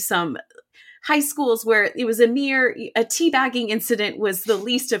went to some high schools where it was a teabagging incident was the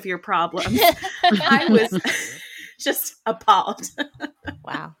least of your problems. I was just appalled.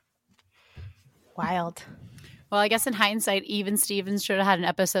 Wow. Wild. Well, I guess in hindsight, Even Stevens should have had an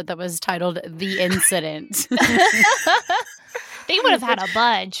episode that was titled The Incident. They would have had a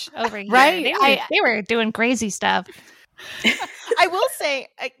bunch over here. Right? They were doing crazy stuff. I will say,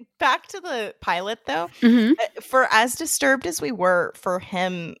 back to the pilot though, for as disturbed as we were for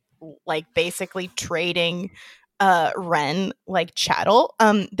him, like basically trading Ren like chattel,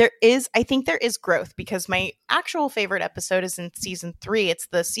 I think there is growth, because my actual favorite episode is in season 3. It's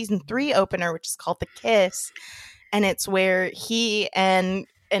the season 3 opener, which is called The Kiss, and it's where he and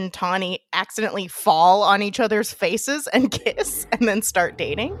Tawny accidentally fall on each other's faces and kiss and then start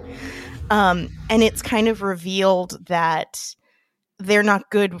dating, and it's kind of revealed that they're not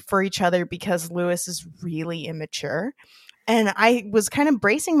good for each other because Lewis is really immature. And I was kind of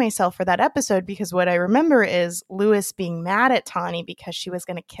bracing myself for that episode, because what I remember is Lewis being mad at Tawny because she was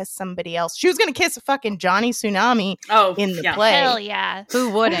going to kiss somebody else. She was going to kiss fucking Johnny Tsunami in the play. Hell yeah. Who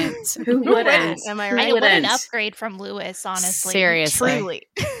wouldn't? Who wouldn't? Am I right? What an upgrade from Lewis, honestly. Seriously. Truly.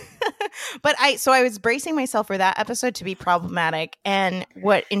 But I was bracing myself for that episode to be problematic. And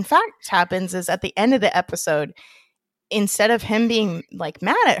what in fact happens is at the end of the episode, instead of him being like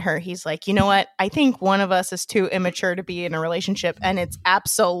mad at her, he's like, you know what? I think one of us is too immature to be in a relationship. And it's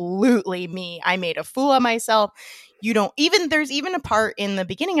absolutely me. I made a fool of myself. There's even a part in the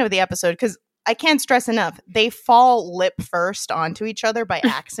beginning of the episode, because I can't stress enough, they fall lip first onto each other by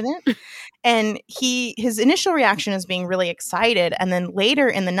accident. And his initial reaction is being really excited. And then later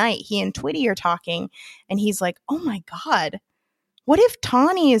in the night, he and Twitty are talking and he's like, oh my God, what if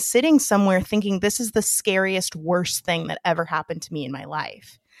Tawny is sitting somewhere thinking this is the scariest, worst thing that ever happened to me in my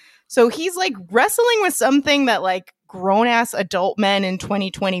life? So he's like wrestling with something that like grown-ass adult men in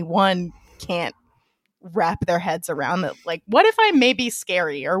 2021 can't wrap their heads around. That like, what if I may be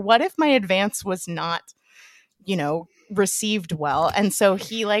scary? Or what if my advance was not, received well? And so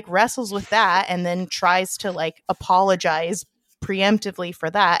he like wrestles with that and then tries to like apologize preemptively for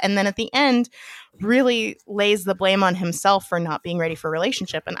that, and then at the end really lays the blame on himself for not being ready for a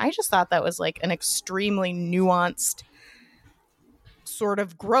relationship. And I just thought that was like an extremely nuanced sort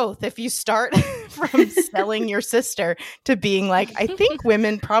of growth. If you start from selling your sister to being like, I think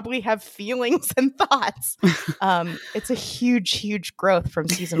women probably have feelings and thoughts, it's a huge growth from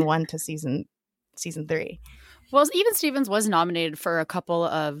season 1 to season 3. Well, Even Stevens was nominated for a couple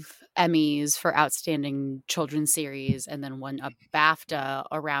of Emmys for Outstanding Children's Series, and then won a BAFTA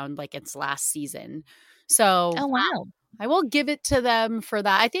around like its last season. So, oh wow, I will give it to them for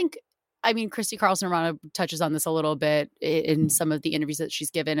that. I mean, Christy Carlson Romano touches on this a little bit in some of the interviews that she's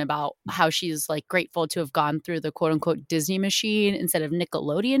given about how she's like grateful to have gone through the quote unquote Disney machine instead of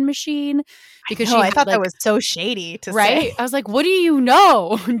Nickelodeon machine, because I thought that was so shady to say. I was like, what do you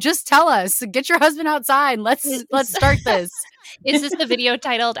know? Just tell us. Get your husband outside. Let's start this. Is this the video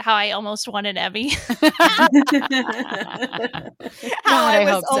titled "How I Almost Won an Emmy"? How I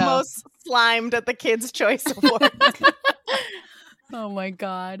was almost slimed at the Kids' Choice Award. Oh my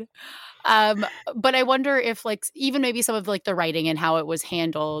God. But I wonder if like even maybe some of like the writing and how it was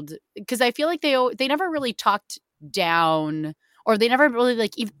handled, because I feel like they never really talked down, or they never really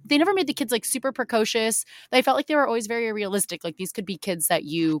they never made the kids like super precocious. They felt like they were always very realistic. Like these could be kids that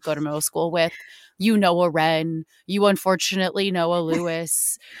you go to middle school with. You know a Ren. You unfortunately know a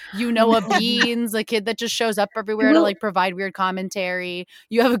Lewis. You know a Beans, a kid that just shows up everywhere to like provide weird commentary.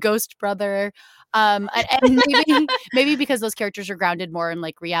 You have a ghost brother. And maybe because those characters are grounded more in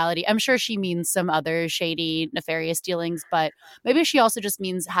like reality. I'm sure she means some other shady, nefarious dealings, but maybe she also just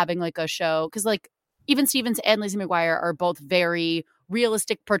means having like a show, because like Even Stevens and Lizzie McGuire are both very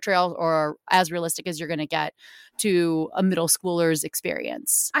realistic portrayal, or as realistic as you're going to get to a middle schooler's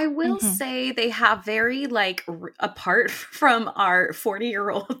experience. I will say they have very like apart from our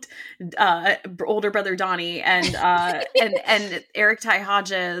 40-year-old older brother Donnie and Eric Ty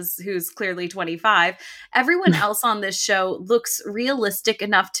Hodges, who's clearly 25. Everyone else on this show looks realistic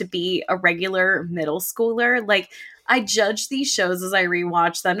enough to be a regular middle schooler. Like, I judge these shows as I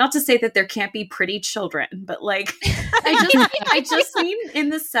rewatch them. Not to say that there can't be pretty children, but like, I just mean in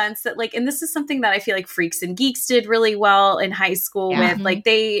the sense that like, and this is something that I feel like Freaks and Geeks did really well in high school with, like,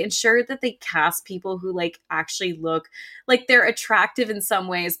 they ensured that they cast people who like actually look like they're attractive in some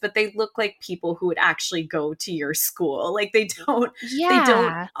ways, but they look like people who would actually go to your school. Like they don't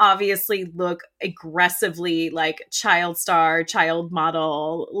obviously look aggressively like child star, child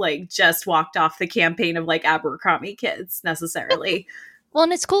model, like just walked off the campaign of like Abercrombie kids necessarily. Well,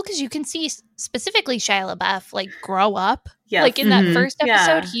 and it's cool because you can see specifically Shia LaBeouf like grow up. Yes. Like in that first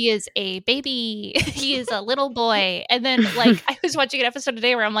episode, he is a baby. He is a little boy. And then like I was watching an episode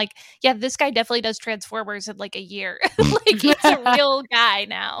today where I'm like, yeah, this guy definitely does Transformers in like a year. Like he's a real guy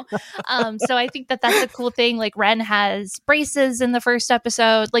now. So I think that that's a cool thing. Like Ren has braces in the first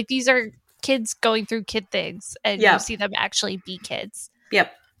episode. Like these are kids going through kid things, and you see them actually be kids.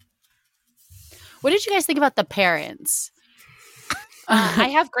 Yep. What did you guys think about the parents? I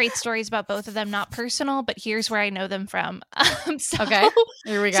have great stories about both of them, not personal, but here's where I know them from. Okay,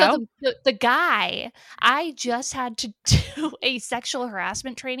 here we go. So the guy, I just had to do a sexual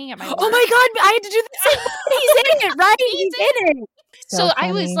harassment training at my work. Oh my God, I had to do this. He's in it, right? He's in it. So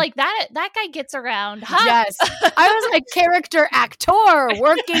I was like, that guy gets around, huh? Yes. I was like, character actor,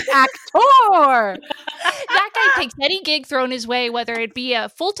 working actor. That guy takes any gig thrown his way, whether it be a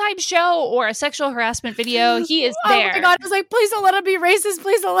full-time show or a sexual harassment video. He is there. Oh my God. I was like, please don't let him be racist.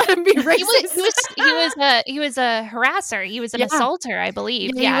 Please don't let him be racist. He was a harasser. He was an assaulter, I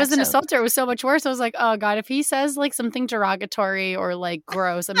believe. Yeah, he was an assaulter. It was so much worse. I was like, oh God, if he says like something derogatory or like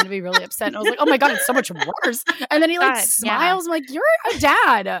gross, I'm going to be really upset. And I was like, oh my God, it's so much worse. And then he like smiles. I'm like, you're a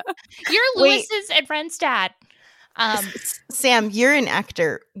dad. You're Lewis's and Ren's dad. Sam, you're an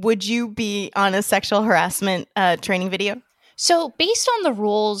actor. Would you be on a sexual harassment training video? So based on the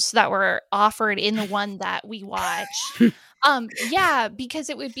rules that were offered in the one that we watched, yeah, because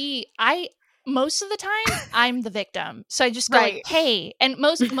it would be most of the time I'm the victim. So I just go like, hey, and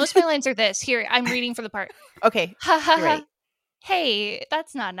most of my lines are this. Here, I'm reading for the part. Okay. Right. Hey,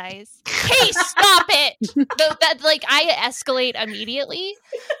 that's not nice. Hey, stop it! That like I escalate immediately.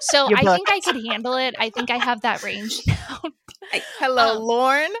 So I think I could handle it. I think I have that range now. Hello,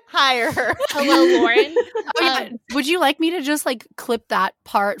 Lauren. Hire her. Hello, Lauren. Would you like me to just like clip that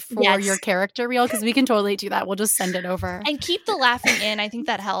part for your character reel? Because we can totally do that. We'll just send it over. And keep the laughing in. I think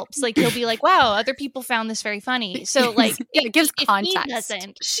that helps. Like he'll be like, wow, other people found this very funny. So like it gives context. If he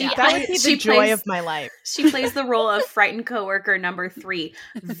doesn't, that would be the joy of my life. She plays the role of frightened coworker number 3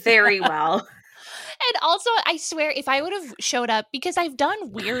 very well. And also, I swear, if I would have showed up, because I've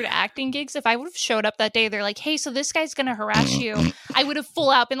done weird acting gigs, if I would have showed up that day, they're like, hey, so this guy's going to harass you. I would have full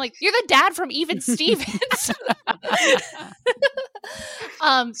out been like, you're the dad from Even Stevens.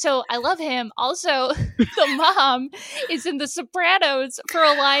 So I love him. Also, the mom is in The Sopranos for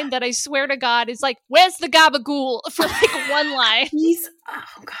a line that I swear to God is like, where's the gabagool? For like one line.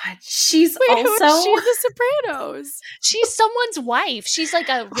 Oh God. She's also The Sopranos. She's someone's wife. She's like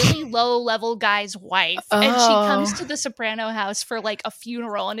a really low level guy's wife. And she comes to the Soprano house for like a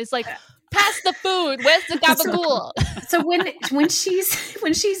funeral and is like, pass the food. Where's the gabagool? So when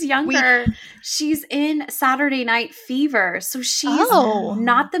she's younger, she's in Saturday Night Fever. So she's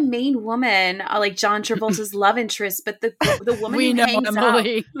not the main woman, like John Travolta's love interest, but the woman we who know hangs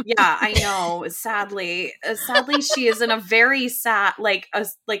Emily. out. Yeah, I know. Sadly, she is in a very sad, like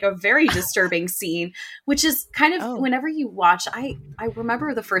a very disturbing scene, which is kind of whenever you watch. I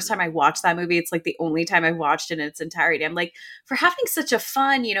remember the first time I watched that movie. It's like the only time I watched it in its entirety. I'm like, for having such a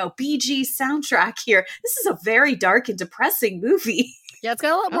fun, Bee Gees soundtrack here, this is a very dark and depressing movie. Yeah, it's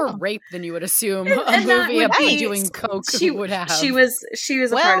got a lot more rape than you would assume a movie about doing coke would have. She was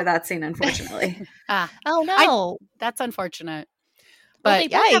a part of that scene, unfortunately. Oh no, that's unfortunate. But they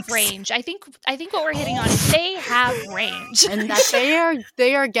both have range. I think what we're hitting on is they have range, and that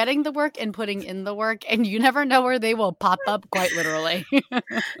they are getting the work and putting in the work, and you never know where they will pop up. Quite literally.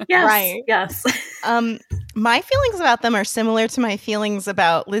 Yes. Right. Yes. My feelings about them are similar to my feelings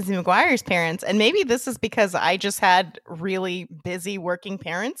about Lizzie McGuire's parents, and maybe this is because I just had really busy working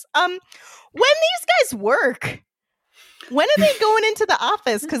parents. When these guys work, When are they going into the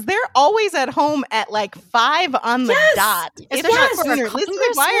office? Because they're always at home at like 5 on the dot. If not sooner. Lizzie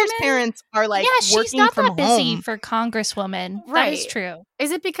McGuire's parents are like working she's not from that busy home. for Congresswoman. Right. That is true.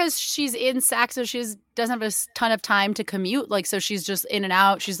 Is it because she's in Sac, so she doesn't have a ton of time to commute? Like, so she's just in and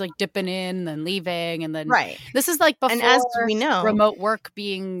out. She's like dipping in, then leaving, and then This is like before, and as we know, remote work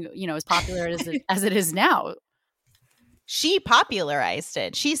being as popular as it is now. She popularized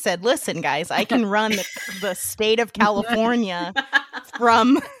it. She said, "Listen, guys, I can run the state of California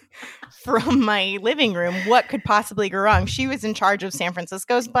from my living room. What could possibly go wrong?" She was in charge of San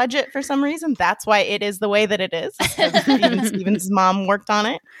Francisco's budget for some reason. That's why it is the way that it is. Even Stevens' mom worked on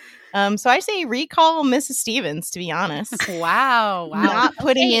it. So I say recall Mrs. Stevens, to be honest. Wow. Not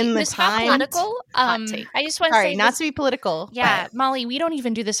putting in the time. Political. I just want to say, not to be political. Yeah, Molly, we don't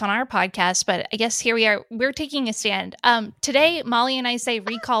even do this on our podcast, but I guess here we are. We're taking a stand. Today, Molly and I say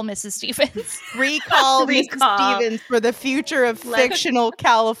recall Mrs. Stevens. Recall Mrs. Stevens for the future of fictional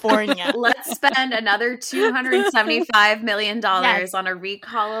California. Let's spend another $275 million on a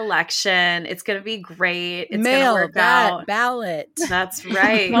recall election. It's going to be great. It's going to work out. Ballot. That's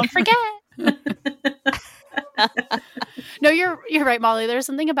right. Don't forget. No, you're right, Molly. There's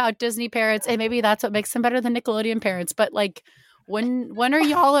something about Disney parents, and maybe that's what makes them better than Nickelodeon parents. But like, when are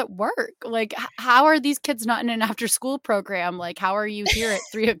y'all at work? Like, how are these kids not in an after school program? Like, how are you here at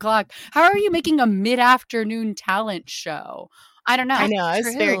 3:00? How are you making a mid-afternoon talent show? I don't know. I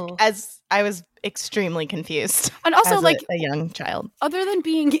know. I was extremely confused. And also, as like a young child, other than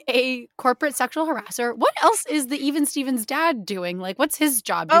being a corporate sexual harasser, what else is the Even Stevens dad doing? Like, what's his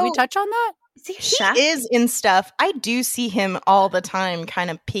job? Did we touch on that? Is he a chef? He is in stuff. I do see him all the time,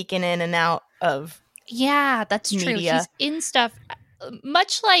 kind of peeking in and out of. Yeah, that's true. Media. He's in stuff.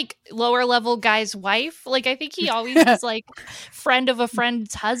 Much like lower level guy's wife, like I think he always is like friend of a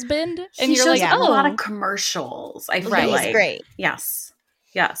friend's husband, and you're like, a lot of commercials. I feel like he's great. Yes.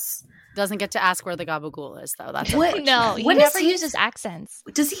 Doesn't get to ask where the gabagool is, though. That's what? No, he never uses accents.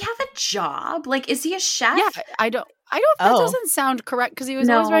 Does he have a job? Like, is he a chef? Yeah, I don't. That doesn't sound correct because he was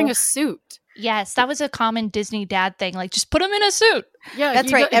always wearing a suit. Yes, that was a common Disney dad thing. Like, just put him in a suit. Yeah,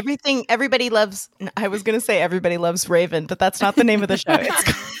 that's right. Everybody loves. I was going to say everybody loves Raven, but that's not the name of the show.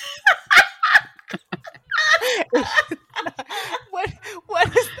 What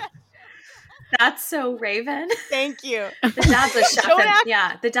is that? That's so Raven. Thank you. The dad's a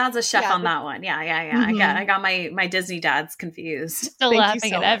chef. The dad's a chef on that one. Yeah. Mm-hmm. I got my Disney dads confused. Still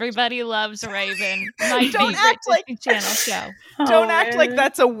laughing at Everybody Loves Raven. My favorite Disney Channel show. Don't act like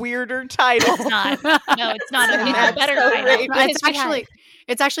that's a weirder title. It's not. No, it's not. It's a better title.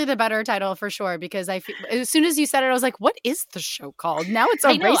 It's actually the better title for sure because as soon as you said it, I was like, "What is the show called?" Now it's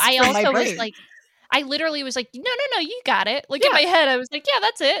I also was like. I literally was like, no, you got it. Like in my head, I was like, yeah,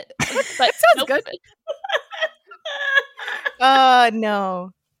 that's it. But sounds good.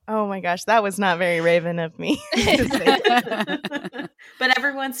 No. Oh my gosh, that was not very Raven of me. But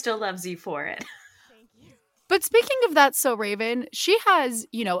everyone still loves you for it. Thank you. But speaking of that, so Raven, she has,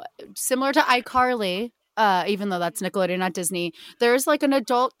 similar to iCarly, even though that's Nickelodeon, not Disney, there's like an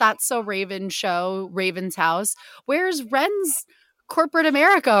adult That's So Raven show, Raven's House. Where's Ren's corporate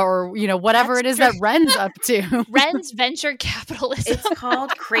America or whatever it is that Ren's up to? Ren's venture capitalism. It's called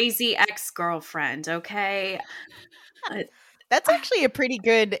Crazy Ex-Girlfriend. Okay, that's actually a pretty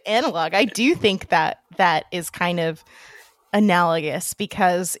good analog. I do think that is kind of analogous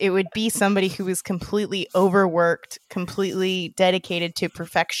because it would be somebody who is completely overworked, completely dedicated to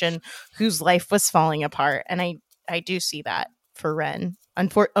perfection, whose life was falling apart, and I do see that for Ren.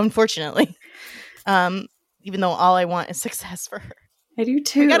 Unfortunately. Even though all I want is success for her. I do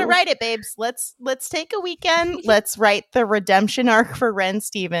too. We gotta write it, babes. Let's take a weekend. Let's write the redemption arc for Ren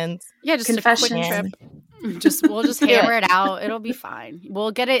Stevens. Yeah, just a quick trip. We'll just hammer it out. It'll be fine. We'll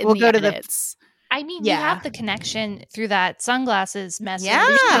get it in the edits. I mean, you have the connection through that sunglasses message. Yeah,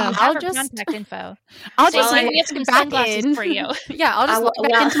 I'll just contact info. I'll just get some sunglasses for you. Yeah, I'll just look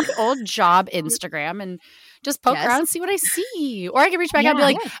back into my old job Instagram and just poke around and see what I see. Or I can reach back out and be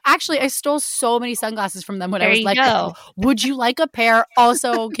like, actually, I stole so many sunglasses from them when I was like, would you like a pair?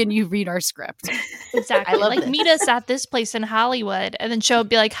 Also, can you read our script? Exactly. Like, meet us at this place in Hollywood and then show up,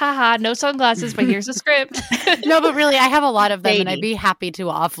 be like, haha, no sunglasses, but here's a script. No, but really, I have a lot of them and I'd be happy to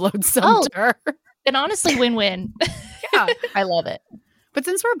offload some to her. And honestly, win-win. Yeah. I love it. But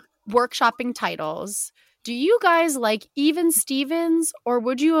since we're workshopping titles, do you guys like Even Stevens or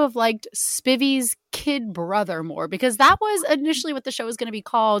would you have liked Spivvy's kid brother more? Because that was initially what the show was going to be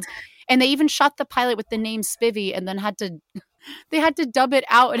called. And they even shot the pilot with the name Spivvy and then had to dub it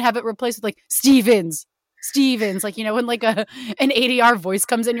out and have it replaced with like Stevens. Like, when like an ADR voice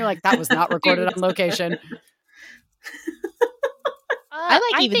comes in, you're like, that was not recorded on location.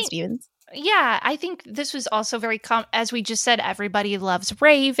 I like Even Stevens. Yeah, I think this was also very as we just said, everybody loves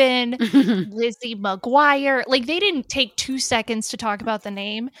Raven, Lizzie McGuire. Like, they didn't take 2 seconds to talk about the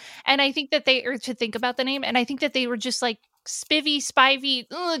name, and I think that to think about the name, and I think that they were just like spivvy, spivey.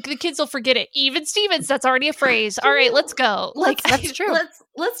 Ugh, the kids will forget it. Even Stevens, that's already a phrase. All right, let's go. Like, that's true.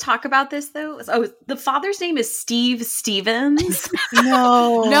 Let's talk about this though. Oh, the father's name is Steve Stevens.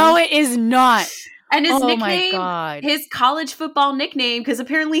 No, it is not. And his nickname, his college football nickname, because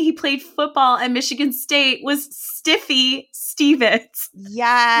apparently he played football at Michigan State, was Stiffy Stevens.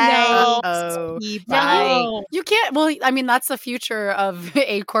 Yikes. No. You can't. Well, I mean, that's the future of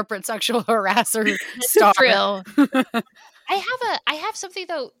a corporate sexual harasser star. True. I have something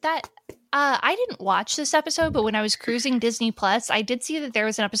though that I didn't watch this episode, but when I was cruising Disney Plus, I did see that there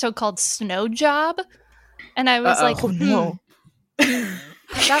was an episode called Snow Job, and I was like, oh no.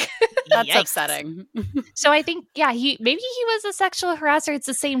 That's upsetting. So I think, maybe he was a sexual harasser. It's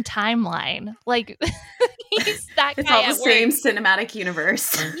the same timeline. Like, he's that guy. It's all the same cinematic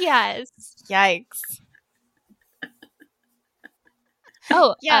universe. Yes. Yikes.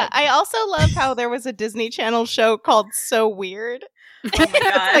 Oh, yeah. I also love how there was a Disney Channel show called So Weird. Oh my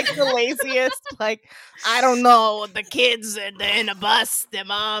god! Like the laziest. Like, I don't know, the kids in a bus, their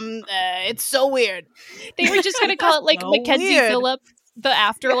mom. It's so weird. They were just gonna call it like so Mackenzie Phillips, The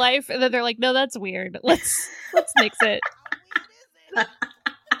Afterlife, and then they're like, no, that's weird. Let's mix it.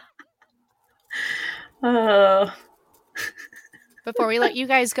 Oh. Before we let you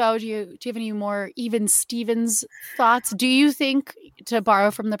guys go, do you have any more Even Stevens thoughts? Do you think, to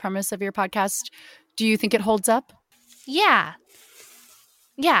borrow from the premise of your podcast, do you think it holds up? Yeah,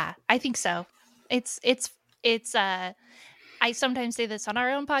 I think so. It's I sometimes say this on our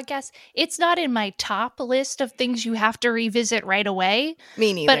own podcast. It's not in my top list of things you have to revisit right away.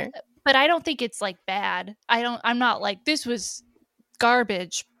 Me neither. But I don't think it's like bad. I'm not like, this was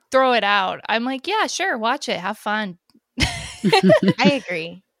garbage, throw it out. I'm like, yeah, sure, watch it, have fun. I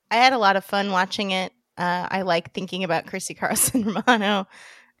agree. I had a lot of fun watching it. I like thinking about Christy Carlson Romano.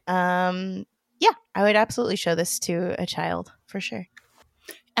 Yeah, I would absolutely show this to a child for sure.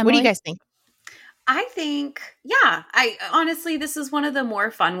 Emily? What do you guys think? I think, I honestly, this is one of the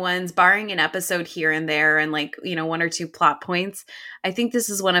more fun ones, barring an episode here and there and like, one or two plot points. I think this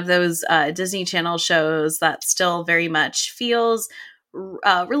is one of those Disney Channel shows that still very much feels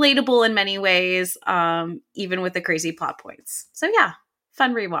relatable in many ways, even with the crazy plot points. So yeah,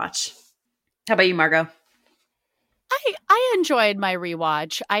 fun rewatch. How about you, Margot? I enjoyed my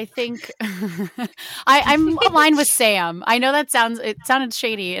rewatch. I think I'm aligned with Sam. I know it sounded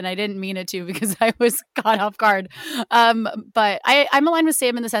shady, and I didn't mean it to because I was caught off guard. But I'm aligned with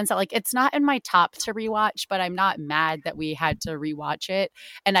Sam in the sense that like it's not in my top to rewatch, but I'm not mad that we had to rewatch it.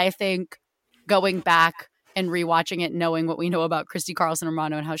 And I think going back and rewatching it, knowing what we know about Christy Carlson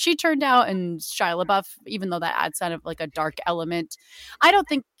Romano and how she turned out, and Shia LaBeouf, even though that adds kind of like a dark element, I don't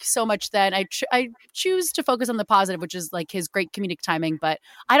think so much then. I choose to focus on the positive, which is like his great comedic timing, but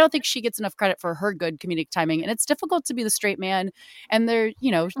I don't think she gets enough credit for her good comedic timing. And it's difficult to be the straight man. And there's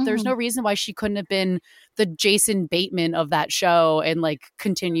no reason why she couldn't have been the Jason Bateman of that show and like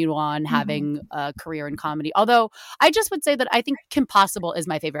continue on having a career in comedy. Although I just would say that I think Kim Possible is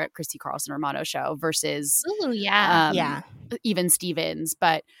my favorite Christy Carlson Romano show versus Even Stevens.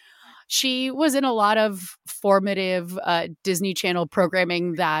 But she was in a lot of formative Disney Channel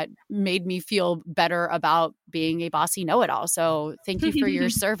programming that made me feel better about being a bossy know-it-all. So thank you for your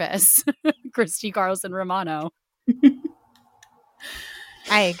service, Christy Carlson Romano.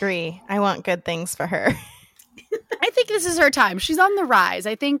 I agree. I want good things for her. I think this is her time. She's on the rise.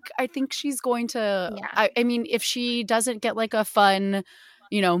 I think she's going to. Yeah. I mean, if she doesn't get like a fun,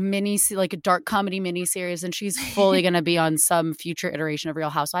 like a dark comedy miniseries, and she's fully going to be on some future iteration of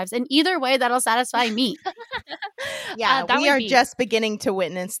Real Housewives. And either way, that'll satisfy me. Yeah, we are just beginning to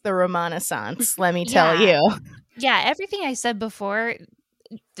witness the Romanaissance. Let me tell you. Yeah, everything I said before,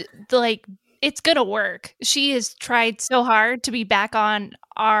 it's gonna work. She has tried so hard to be back on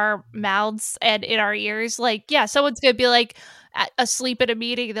our mouths and in our ears. Like, yeah, someone's gonna be like asleep at a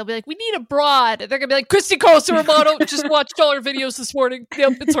meeting. They'll be like, "We need a broad." And they're gonna be like, "Christy Carlson Romano just watched all her videos this morning.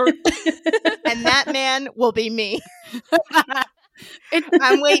 Yep, it's her." And that man will be me.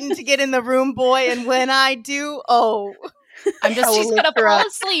 I'm waiting to get in the room, boy. And when I do, she's gonna fall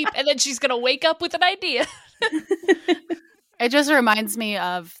asleep, and then she's gonna wake up with an idea. It just reminds me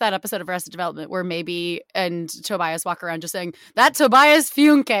of that episode of Arrested Development where Maybe and Tobias walk around just saying, "That Tobias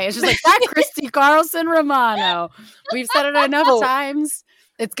Funke." It's just like, that Christy Carlson Romano. We've said it enough times.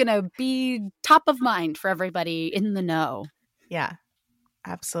 It's going to be top of mind for everybody in the know. Yeah,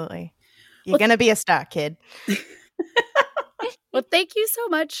 absolutely. You're going to be a star, kid. Well, thank you so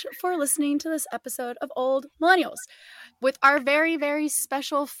much for listening to this episode of Old Millennials with our very, very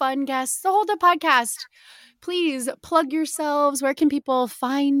special fun guests, the Hold Up Podcast. Please plug yourselves. Where can people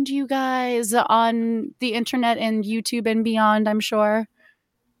find you guys on the internet and YouTube and beyond, I'm sure?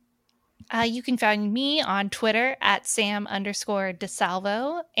 You can find me on Twitter at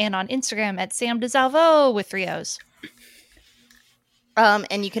Sam_DeSalvo and on Instagram at Sam DeSalvo with 3 O's.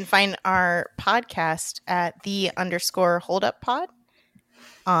 And you can find our podcast at _HoldUpPod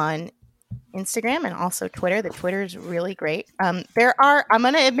on Instagram and also Twitter. The Twitter is really great. I'm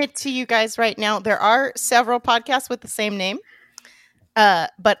going to admit to you guys right now, there are several podcasts with the same name,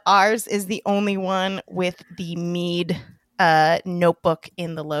 but ours is the only one with the Mead notebook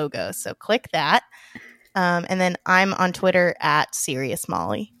in the logo. So click that. And then I'm on Twitter at Serious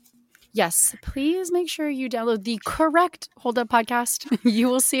Molly. Yes, please make sure you download the correct Hold Up Podcast. You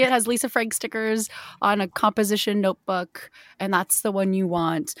will see it has Lisa Frank stickers on a composition notebook, and that's the one you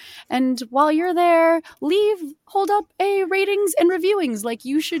want. And while you're there, Hold Up a ratings and reviewings like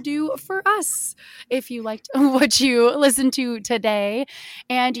you should do for us if you liked what you listened to today.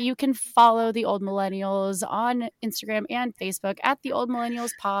 And you can follow the Old Millennials on Instagram and Facebook at the Old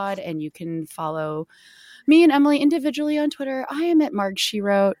Millennials Pod, and you can follow me and Emily individually on Twitter. I am at Marg She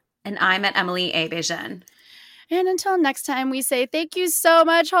Wrote. And I'm at Emily A. Bejan. And until next time, we say thank you so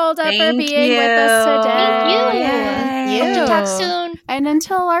much, Hold Up, for being with us today. Thank you. Hope to talk soon. And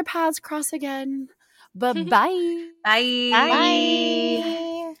until our paths cross again, bye-bye. Bye. Bye.